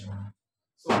vibration.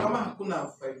 So kama hakuna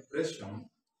vibration,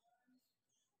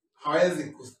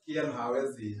 hawezi kusikia na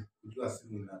hawezi kujua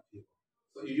simu inapiga.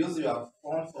 So you use your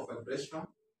phone for vibration,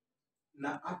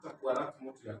 na hata kualert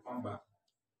mtu ya kwamba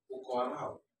uko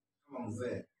around. Kama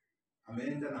mzee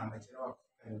ameenda na amechelewa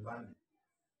kufika nyumbani.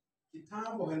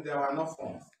 Kitambo when there were no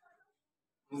phones,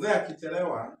 mzee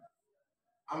akichelewa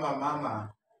ama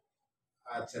mama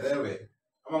achelewe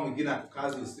ama mwingine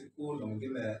akazi usiku na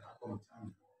mwingine ako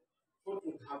mchana, what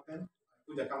would happen?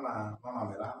 Kuja kama mama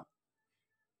amelala,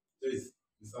 Joyce,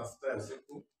 ni saa 6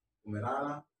 usiku,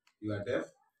 umelala, you are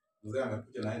deaf, mzee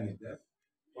amekuja na yeye ni deaf,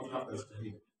 what happens to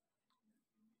him?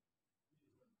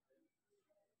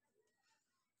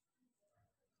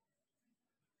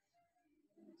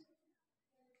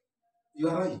 You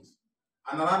are right.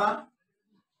 Analala,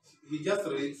 he just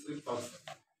sleeps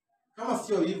outside. Kama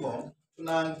sio hivyo,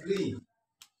 tuna agree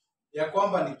ya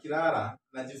kwamba nikilala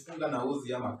najifunga na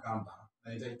uzi ama kamba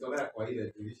na nitaitolea kwa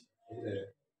ile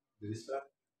dirisha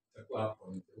itakuwa hapo.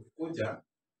 Ukikuja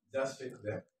just shake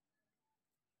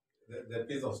the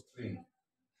piece of string.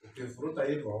 Ukifuruta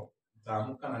hivyo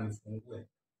utaamka na nifungue.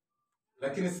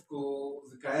 Lakini siku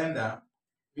zikaenda,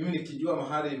 mimi nikijua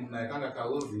mahali mnaekanga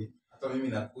kauzi, hata mimi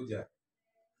nakuja.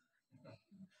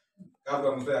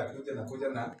 Kabla mzee akuje nakuja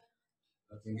na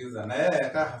natingiza. Na yeye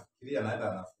akaa hafikiria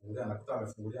naenda anafungulia, nakuta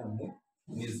amefungulia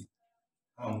mwizi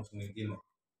kama mtu mwingine.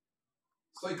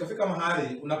 So ikafika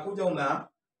mahali unakuja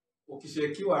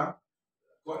ukishekiwa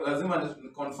lazima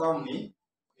confirm ni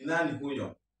nani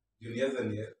huyo ndio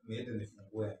niende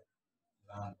nifungue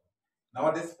mlango.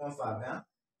 Nowadays phones are there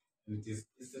and it is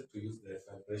easy to use the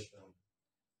vibration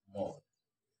mode.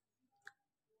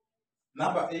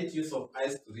 Number 8, use of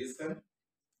eyes to listen.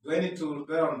 Do I need to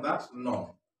dwell on that?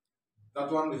 No.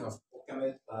 That one we have spoken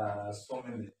it so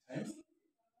many times.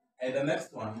 And the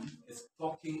next one is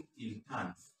talking in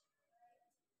tongues.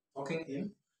 Talking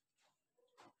in?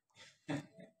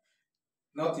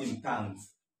 Not in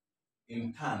tongues.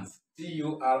 In tongues.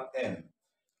 T-U-R-N.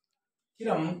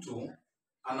 Kila mtu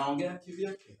anaongea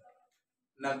kivyake.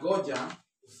 Na goja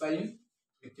usign,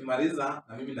 nikimaliza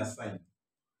na mimi na sign.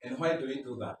 And why do we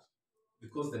do that?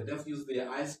 Because the deaf use their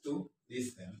eyes to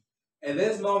listen. And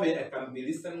there's no way I can be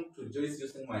listening to Joyce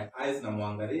using my eyes na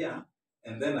muangalia,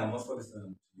 and then I'm also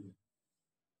listening to you.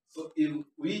 So if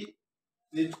we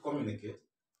need to communicate,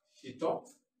 she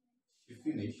talks, she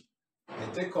finishes, I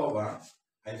take over,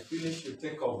 I finish, you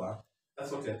take over.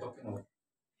 That's what we're talking about.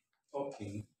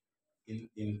 Talking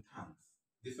in tongues,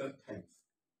 different types.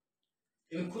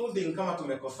 Including kama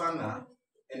tumekosana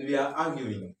and we are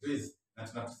arguing, please, na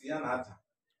tunatusiana hata.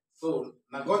 So,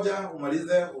 nagoja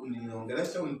umalize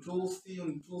uniongeleshe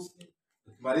unitusi.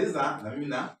 Ukimaliza na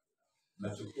mimi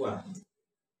nachukua.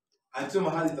 Until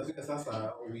mahali itafika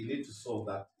sasa, we need to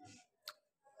solve that issue.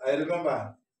 I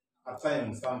remember a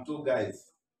time some two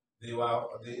guys they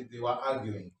were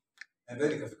arguing, and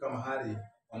then ikafika mahali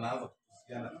wanaanza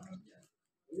kutusiana.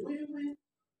 Wewe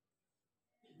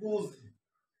buzi.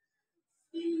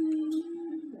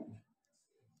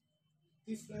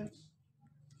 different.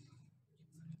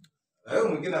 Na huyo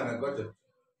mwingine amegoja.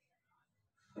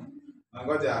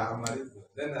 Nangoja amalize.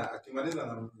 Then akimaliza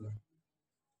anamaliza.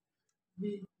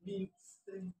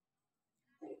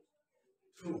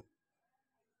 True.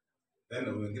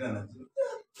 Then mwingine anajibu.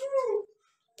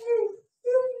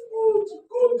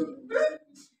 Good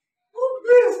best.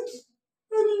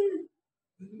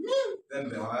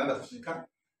 Then wanaenda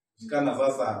kushikana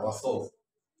sasa wasolve.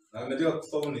 Na unajua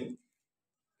kusolve ni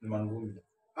mangumi.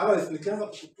 Otherwise nikianza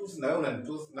kutusi na wewe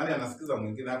unanitusi, nani anasikiza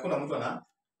mwingine? Hakuna mtu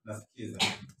anasikiza.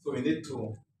 So we need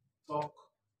to talk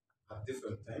at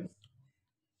different times.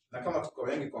 Na kama tuko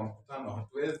wengi kwa mkutano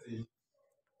hatuwezi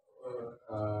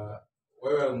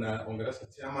wewe unaongelesha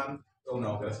chairman, wewe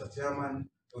unaongelesha chairman,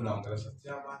 unaongelesha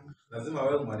chairman. Lazima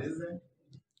wewe umalize.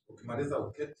 Ukimaliza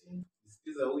uketi,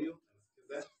 usikize huyu,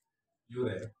 usikize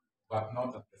yule, but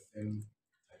not at the same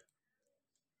time.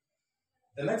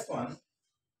 The next one,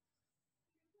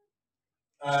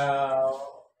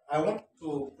 I want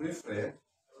to briefly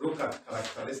look at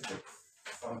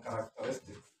some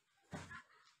characteristics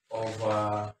of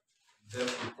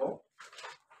deaf people.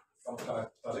 Some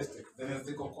characteristics. Then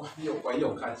let's go kwa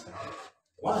hiyo culture.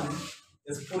 One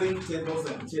is putting tables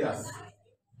and chairs.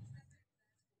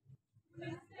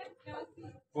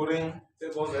 Putting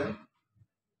tables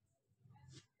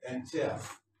and chairs.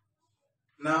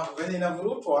 Now, when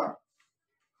inavurutwa,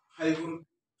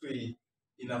 haivurutwi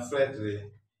in a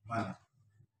friendly manner.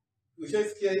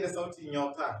 Ushaisikia ile sauti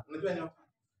nyota? Unajua nyota?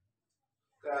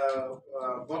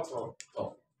 Bottle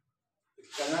top.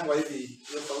 Ikikanyangwa hivi,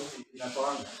 ile sauti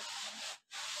inatoanga.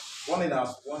 Mbona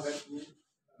inawasumbua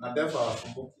na deaf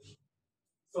hawasumbuki.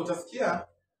 So utasikia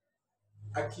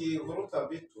akivuruta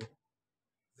vitu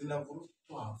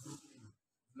zinavurutwa.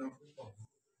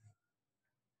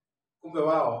 Kumbe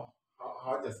wao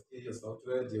hawajasikia hiyo sauti,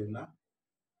 wewe ndio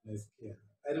unasikia.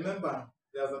 I remember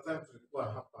there was a time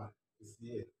tulikuwa hapa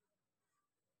PCA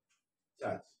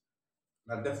church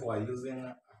na deaf were using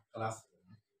a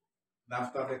classroom. Na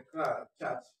after the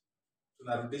church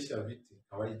tunarudisha viti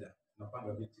kawaida,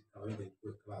 tunapanga viti kawaida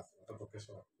ikuwe class. Watoto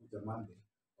kesho wakuja Monday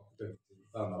wakute viti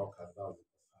zao na locker zao ziko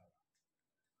sawa.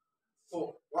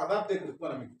 So that day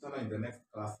tulikuwa na mikutano in the next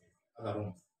classes, other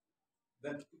rooms.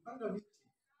 Then tukipanga viti,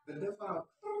 the deaf are...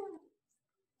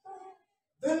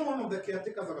 Then one of the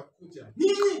caretakers akakuja.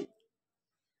 Nini?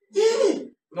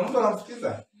 Kuna mtu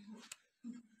anamsikiza?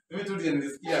 Mimi tu ndiye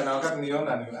nilisikia na wakati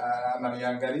niona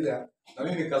ananiangalia na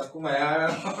mimi nikasukuma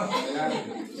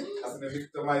asini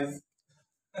victimize.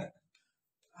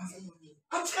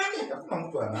 Achani hakuna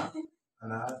mtu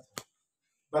anaacha.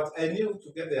 But I knew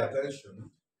to get their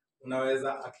attention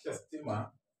unaweza akisha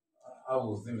stima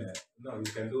au uzime. No,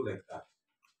 you can do like that.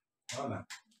 Unaona?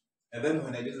 And then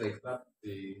when I did like that,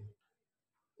 they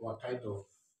were kind of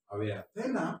aware.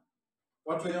 Tena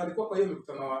watu wenye walikuwa kwa hiyo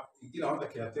mikutano ingine hata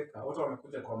kiateka, watu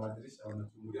wamekuja kwa madirisha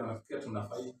wanachungulia, wanafikia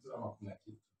tunafai ama kuna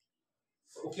kitu.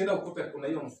 So ukienda ukute kuna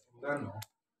hiyo mfungano,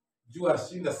 jua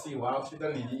shida si wao, shida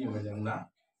ni nyinyi wenye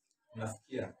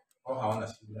unasikia au hawana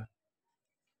shida.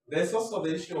 There is also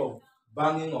the issue of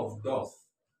banging of doors.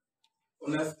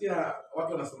 Unasikia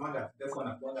watu wanasemaga deaf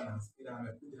wanakuanga na hasira,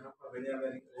 amekuja hapa wenye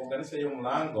ameunganisha hiyo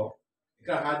mlango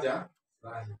ikaa haja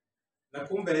furahi. Na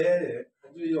kumbe yeye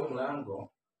hajui hiyo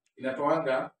mlango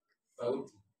inatoanga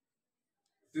sauti.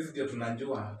 Sisi ndio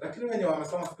tunajua. Lakini wenye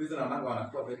wamesoma siku hizi na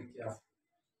wanakuwa very careful.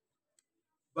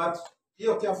 But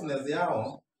hiyo carefulness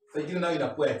yao saingine nayo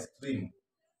inakuwa extreme.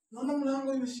 Naona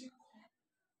mlango imeshikwa.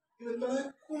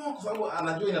 Imepelekwa kwa sababu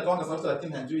anajua inatoanga sauti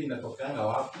lakini hajui inatokeanga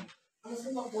wapi.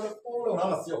 Anafunga pole pole,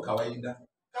 unaona sio kawaida.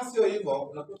 Kama sio hivyo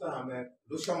unakuta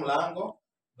amerusha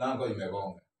mlango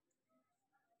imegonga.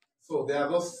 So there are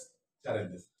those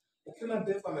challenges. Ukiona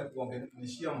deaf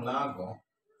amekugonganishia mlango,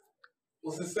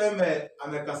 usiseme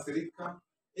amekasirika,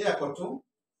 yeye ako tu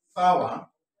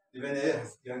sawa, ni venye yeye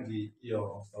hasikiangi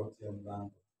hiyo sauti ya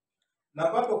mlango.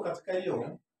 Na bado katika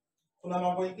hiyo kuna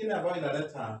mambo mengine ambayo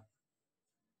inaleta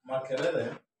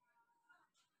makelele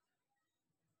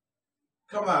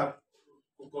kama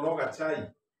kukoroga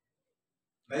chai.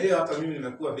 Na hiyo hata mimi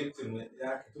nimekuwa victim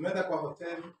yake. Tumeenda kwa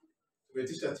hoteli,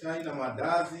 tumeitisha chai na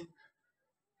mandazi.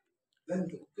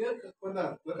 Then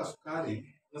kwenda kuweka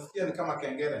sukari, nasikia ni kama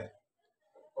kengele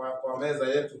kwa meza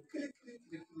yetu.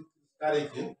 Sukari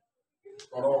hiki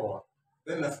korogwa.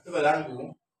 Then nasikiza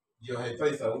yangu ndio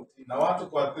haitoi sauti. Na watu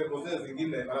kwa table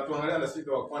zingine wanatuangalia na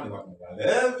shida wa kwani watu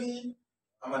walevi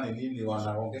ama ni nini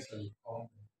wanaongesha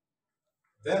vikombe.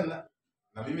 Then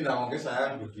na mimi naongesha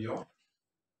yangu ndio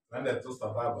naenda tu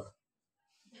sababu.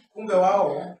 Kumbe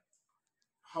wao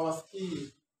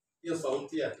hawasikii hiyo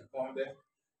sauti ya kikombe.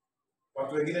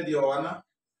 Watu wengine ndio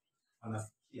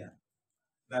wanasikia.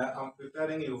 Na I'm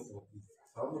preparing you for this.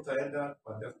 Sababu utaenda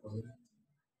kwa deaf community.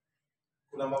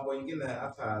 Kuna mambo ingine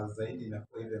hata zaidi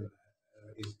inakuwa ile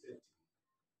irritating.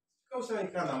 Kama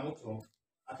ushaikaa na mtu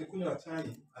akikunywa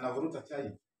chai, anavuruta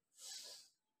chai.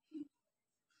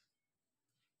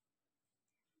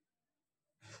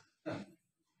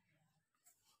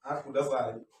 Hapo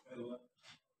dasa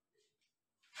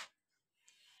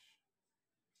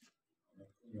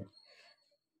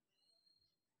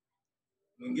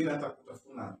mwingine hata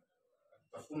kutafuna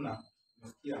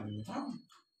nasikia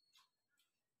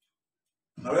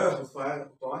na wewe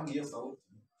hutoangi hiyo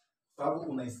sauti sababu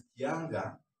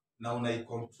unaisikianga na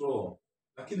unaicontrol,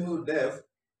 lakini huyu deaf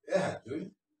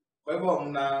hajui. Kwa hivyo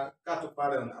mnakaa tu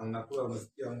pale unakula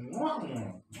unasikia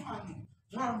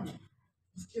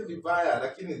unasikia vibaya,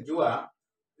 lakini jua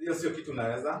hiyo sio kitu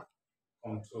unaweza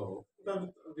control.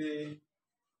 Kuna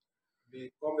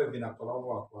vikombe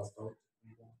vinakologwa kwa sauti,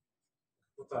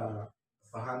 kuta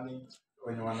sahani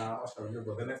wenye wanaosha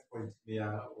vyombo. The next point ni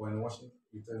ya when washing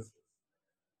utensils.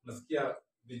 Unasikia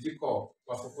vijiko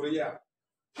kwa sufuria,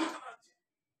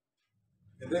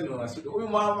 and then unashuhudia huyu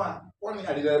mama kwani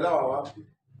alilelewa wapi?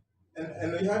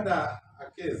 And we had a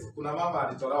case, kuna mama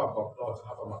alitolewa kwa plot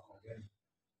hapa Makongeni.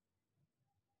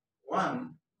 One,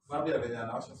 sababu ya venye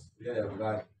anaosha sufuria ya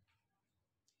ugali.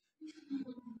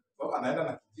 So anaenda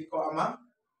na kijiko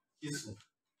ama kisu.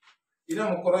 Ile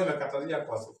mkoro imekatalia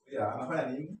kwa sufuria, anafanya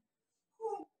nini?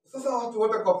 Sasa watu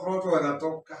wote kwa plot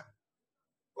wanatoka.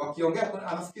 Wakiongea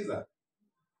anasikiza.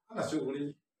 Ana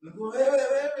shughuli.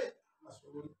 Wewe. Ana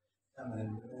shughuli.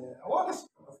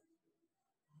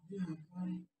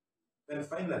 Then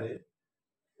finally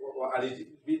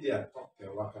alibidi atoke,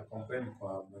 waka-complain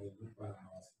kwa mwenye nyumba na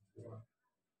wasikia.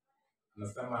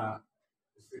 Anasema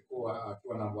usiku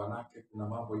akiwa na bwanake kuna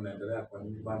mambo inaendelea kwa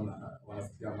nyumba na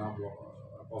wanasikia mambo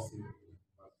bosi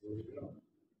mazuri.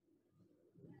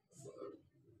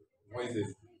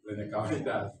 Voices zenye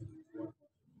kawaida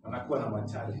wanakuwa na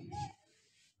machali.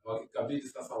 Wakikabidi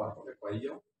sasa watoke kwa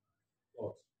hiyo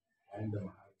waende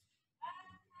mahali.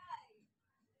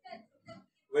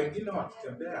 Wengine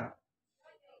wakitembea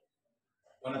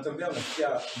wanatembea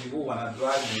wanasikia miguu,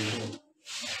 wanadrag miguu.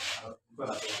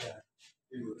 Wanatembea.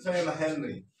 Sasa na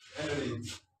Henry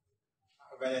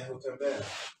venye hutembea.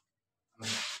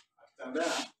 Akitembea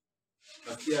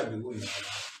nasikia miguu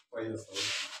kwa hiyo sauti.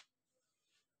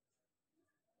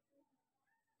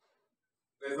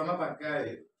 There's another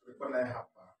guy tulikuwa naye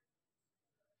hapa.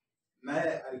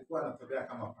 Naye alikuwa anatembea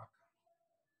kama paka.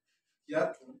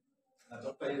 Kiatu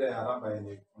natafuta ile ya raba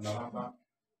yenye kuna raba.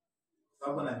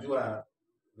 Sababu najua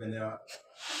venye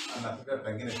anatembea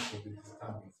pengine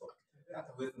kukubistambi. So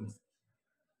hata wewe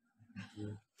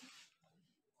msikia.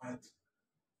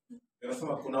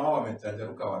 Nasema kuna wao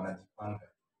wamechajaruka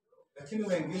wanajipanga. Lakini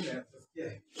wengine utasikia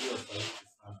hiyo sauti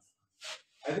sana.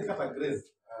 I think hata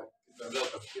Grace kitandao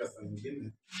utasikia saa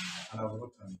nyingine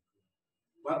anavuruta miguu.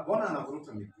 Mbona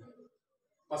anavuruta miguu?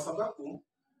 Kwa sababu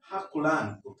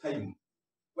hakulan time.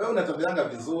 Wewe unatembeanga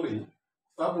vizuri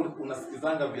sababu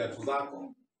unasikizanga viatu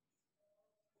zako.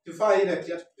 Kifaa ile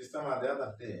kiatu tulisema the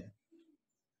other day,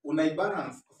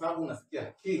 unaibalance kwa sababu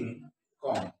unasikia King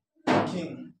Kong.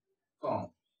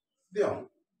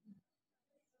 Ndio.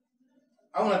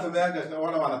 Au unatembeanga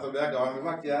wala wanatembeanga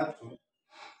wamevaa kiatu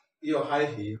hiyo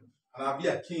high heel,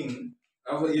 anaambia King,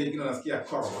 au hiyo ingine unasikia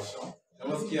korobosho.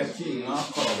 Unasikia King na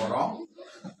koroboro.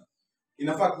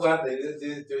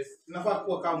 Inafaa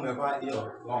kuwa kama umevaa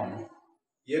hiyo long.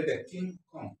 Yende King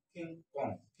Kong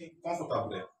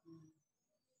comfortable.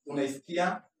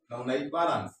 Unaisikia na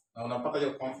unaibalance na unapata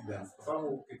hiyo confidence. Kwa sababu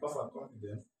ukikosa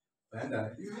confidence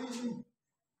unaenda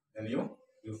and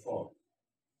you fall.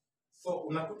 So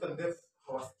unakuta deaf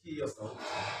hawasikii hiyo sauti.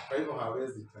 Kwa hivyo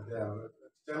hawezi tembea.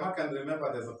 I can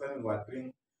remember there's a time we were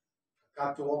doing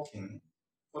cat walking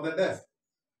for the deaf.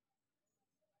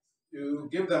 You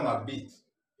give them a beat,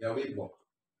 yeah, we walk,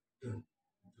 and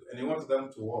you want them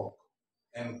to walk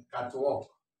and cat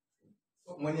walk.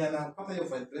 So mwenye anapata hiyo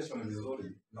vibration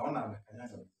vizuri, naona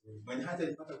amekanyaga vizuri. Mwenye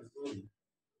hajaipata vizuri,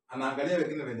 anaangalia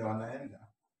wengine wenye wanaenda.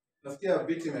 Nasikia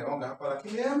beat imegonga hapa,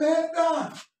 lakini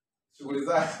ameenda. Shughuli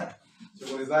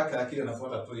zake lakini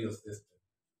anafuata tu hiyo system.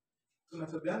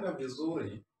 Tunatembeanga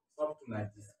vizuri, sababu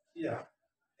tunajisikia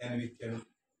and we can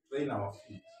train our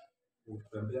feet.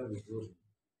 Kutembea vizuri.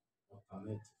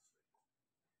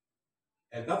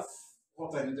 And that's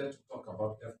what I needed to talk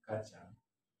about deaf culture.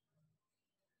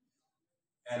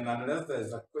 And unless there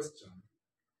is a question,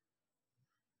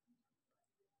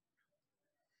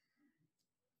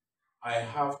 I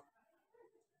have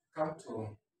come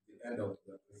to the end of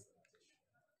the presentation.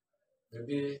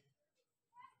 Maybe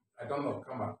I don't know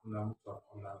kama kuna mtu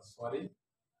akona swali.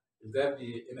 If there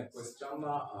be any question,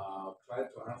 try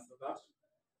to answer that.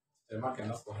 Emma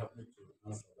can also help me to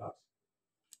answer that.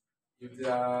 If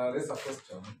there is a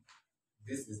question,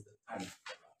 this is the time for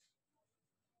that.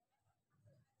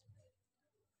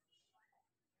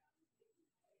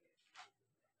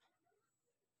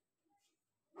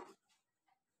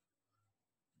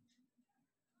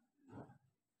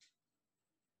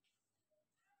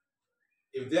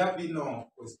 If there be no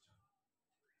question,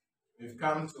 we've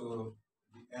come to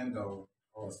the end of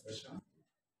our session.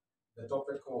 The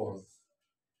topic was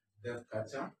deaf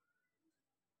culture.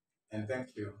 And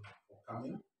thank you for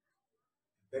coming.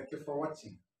 Thank you for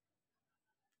watching.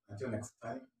 Until next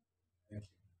time, thank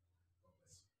you.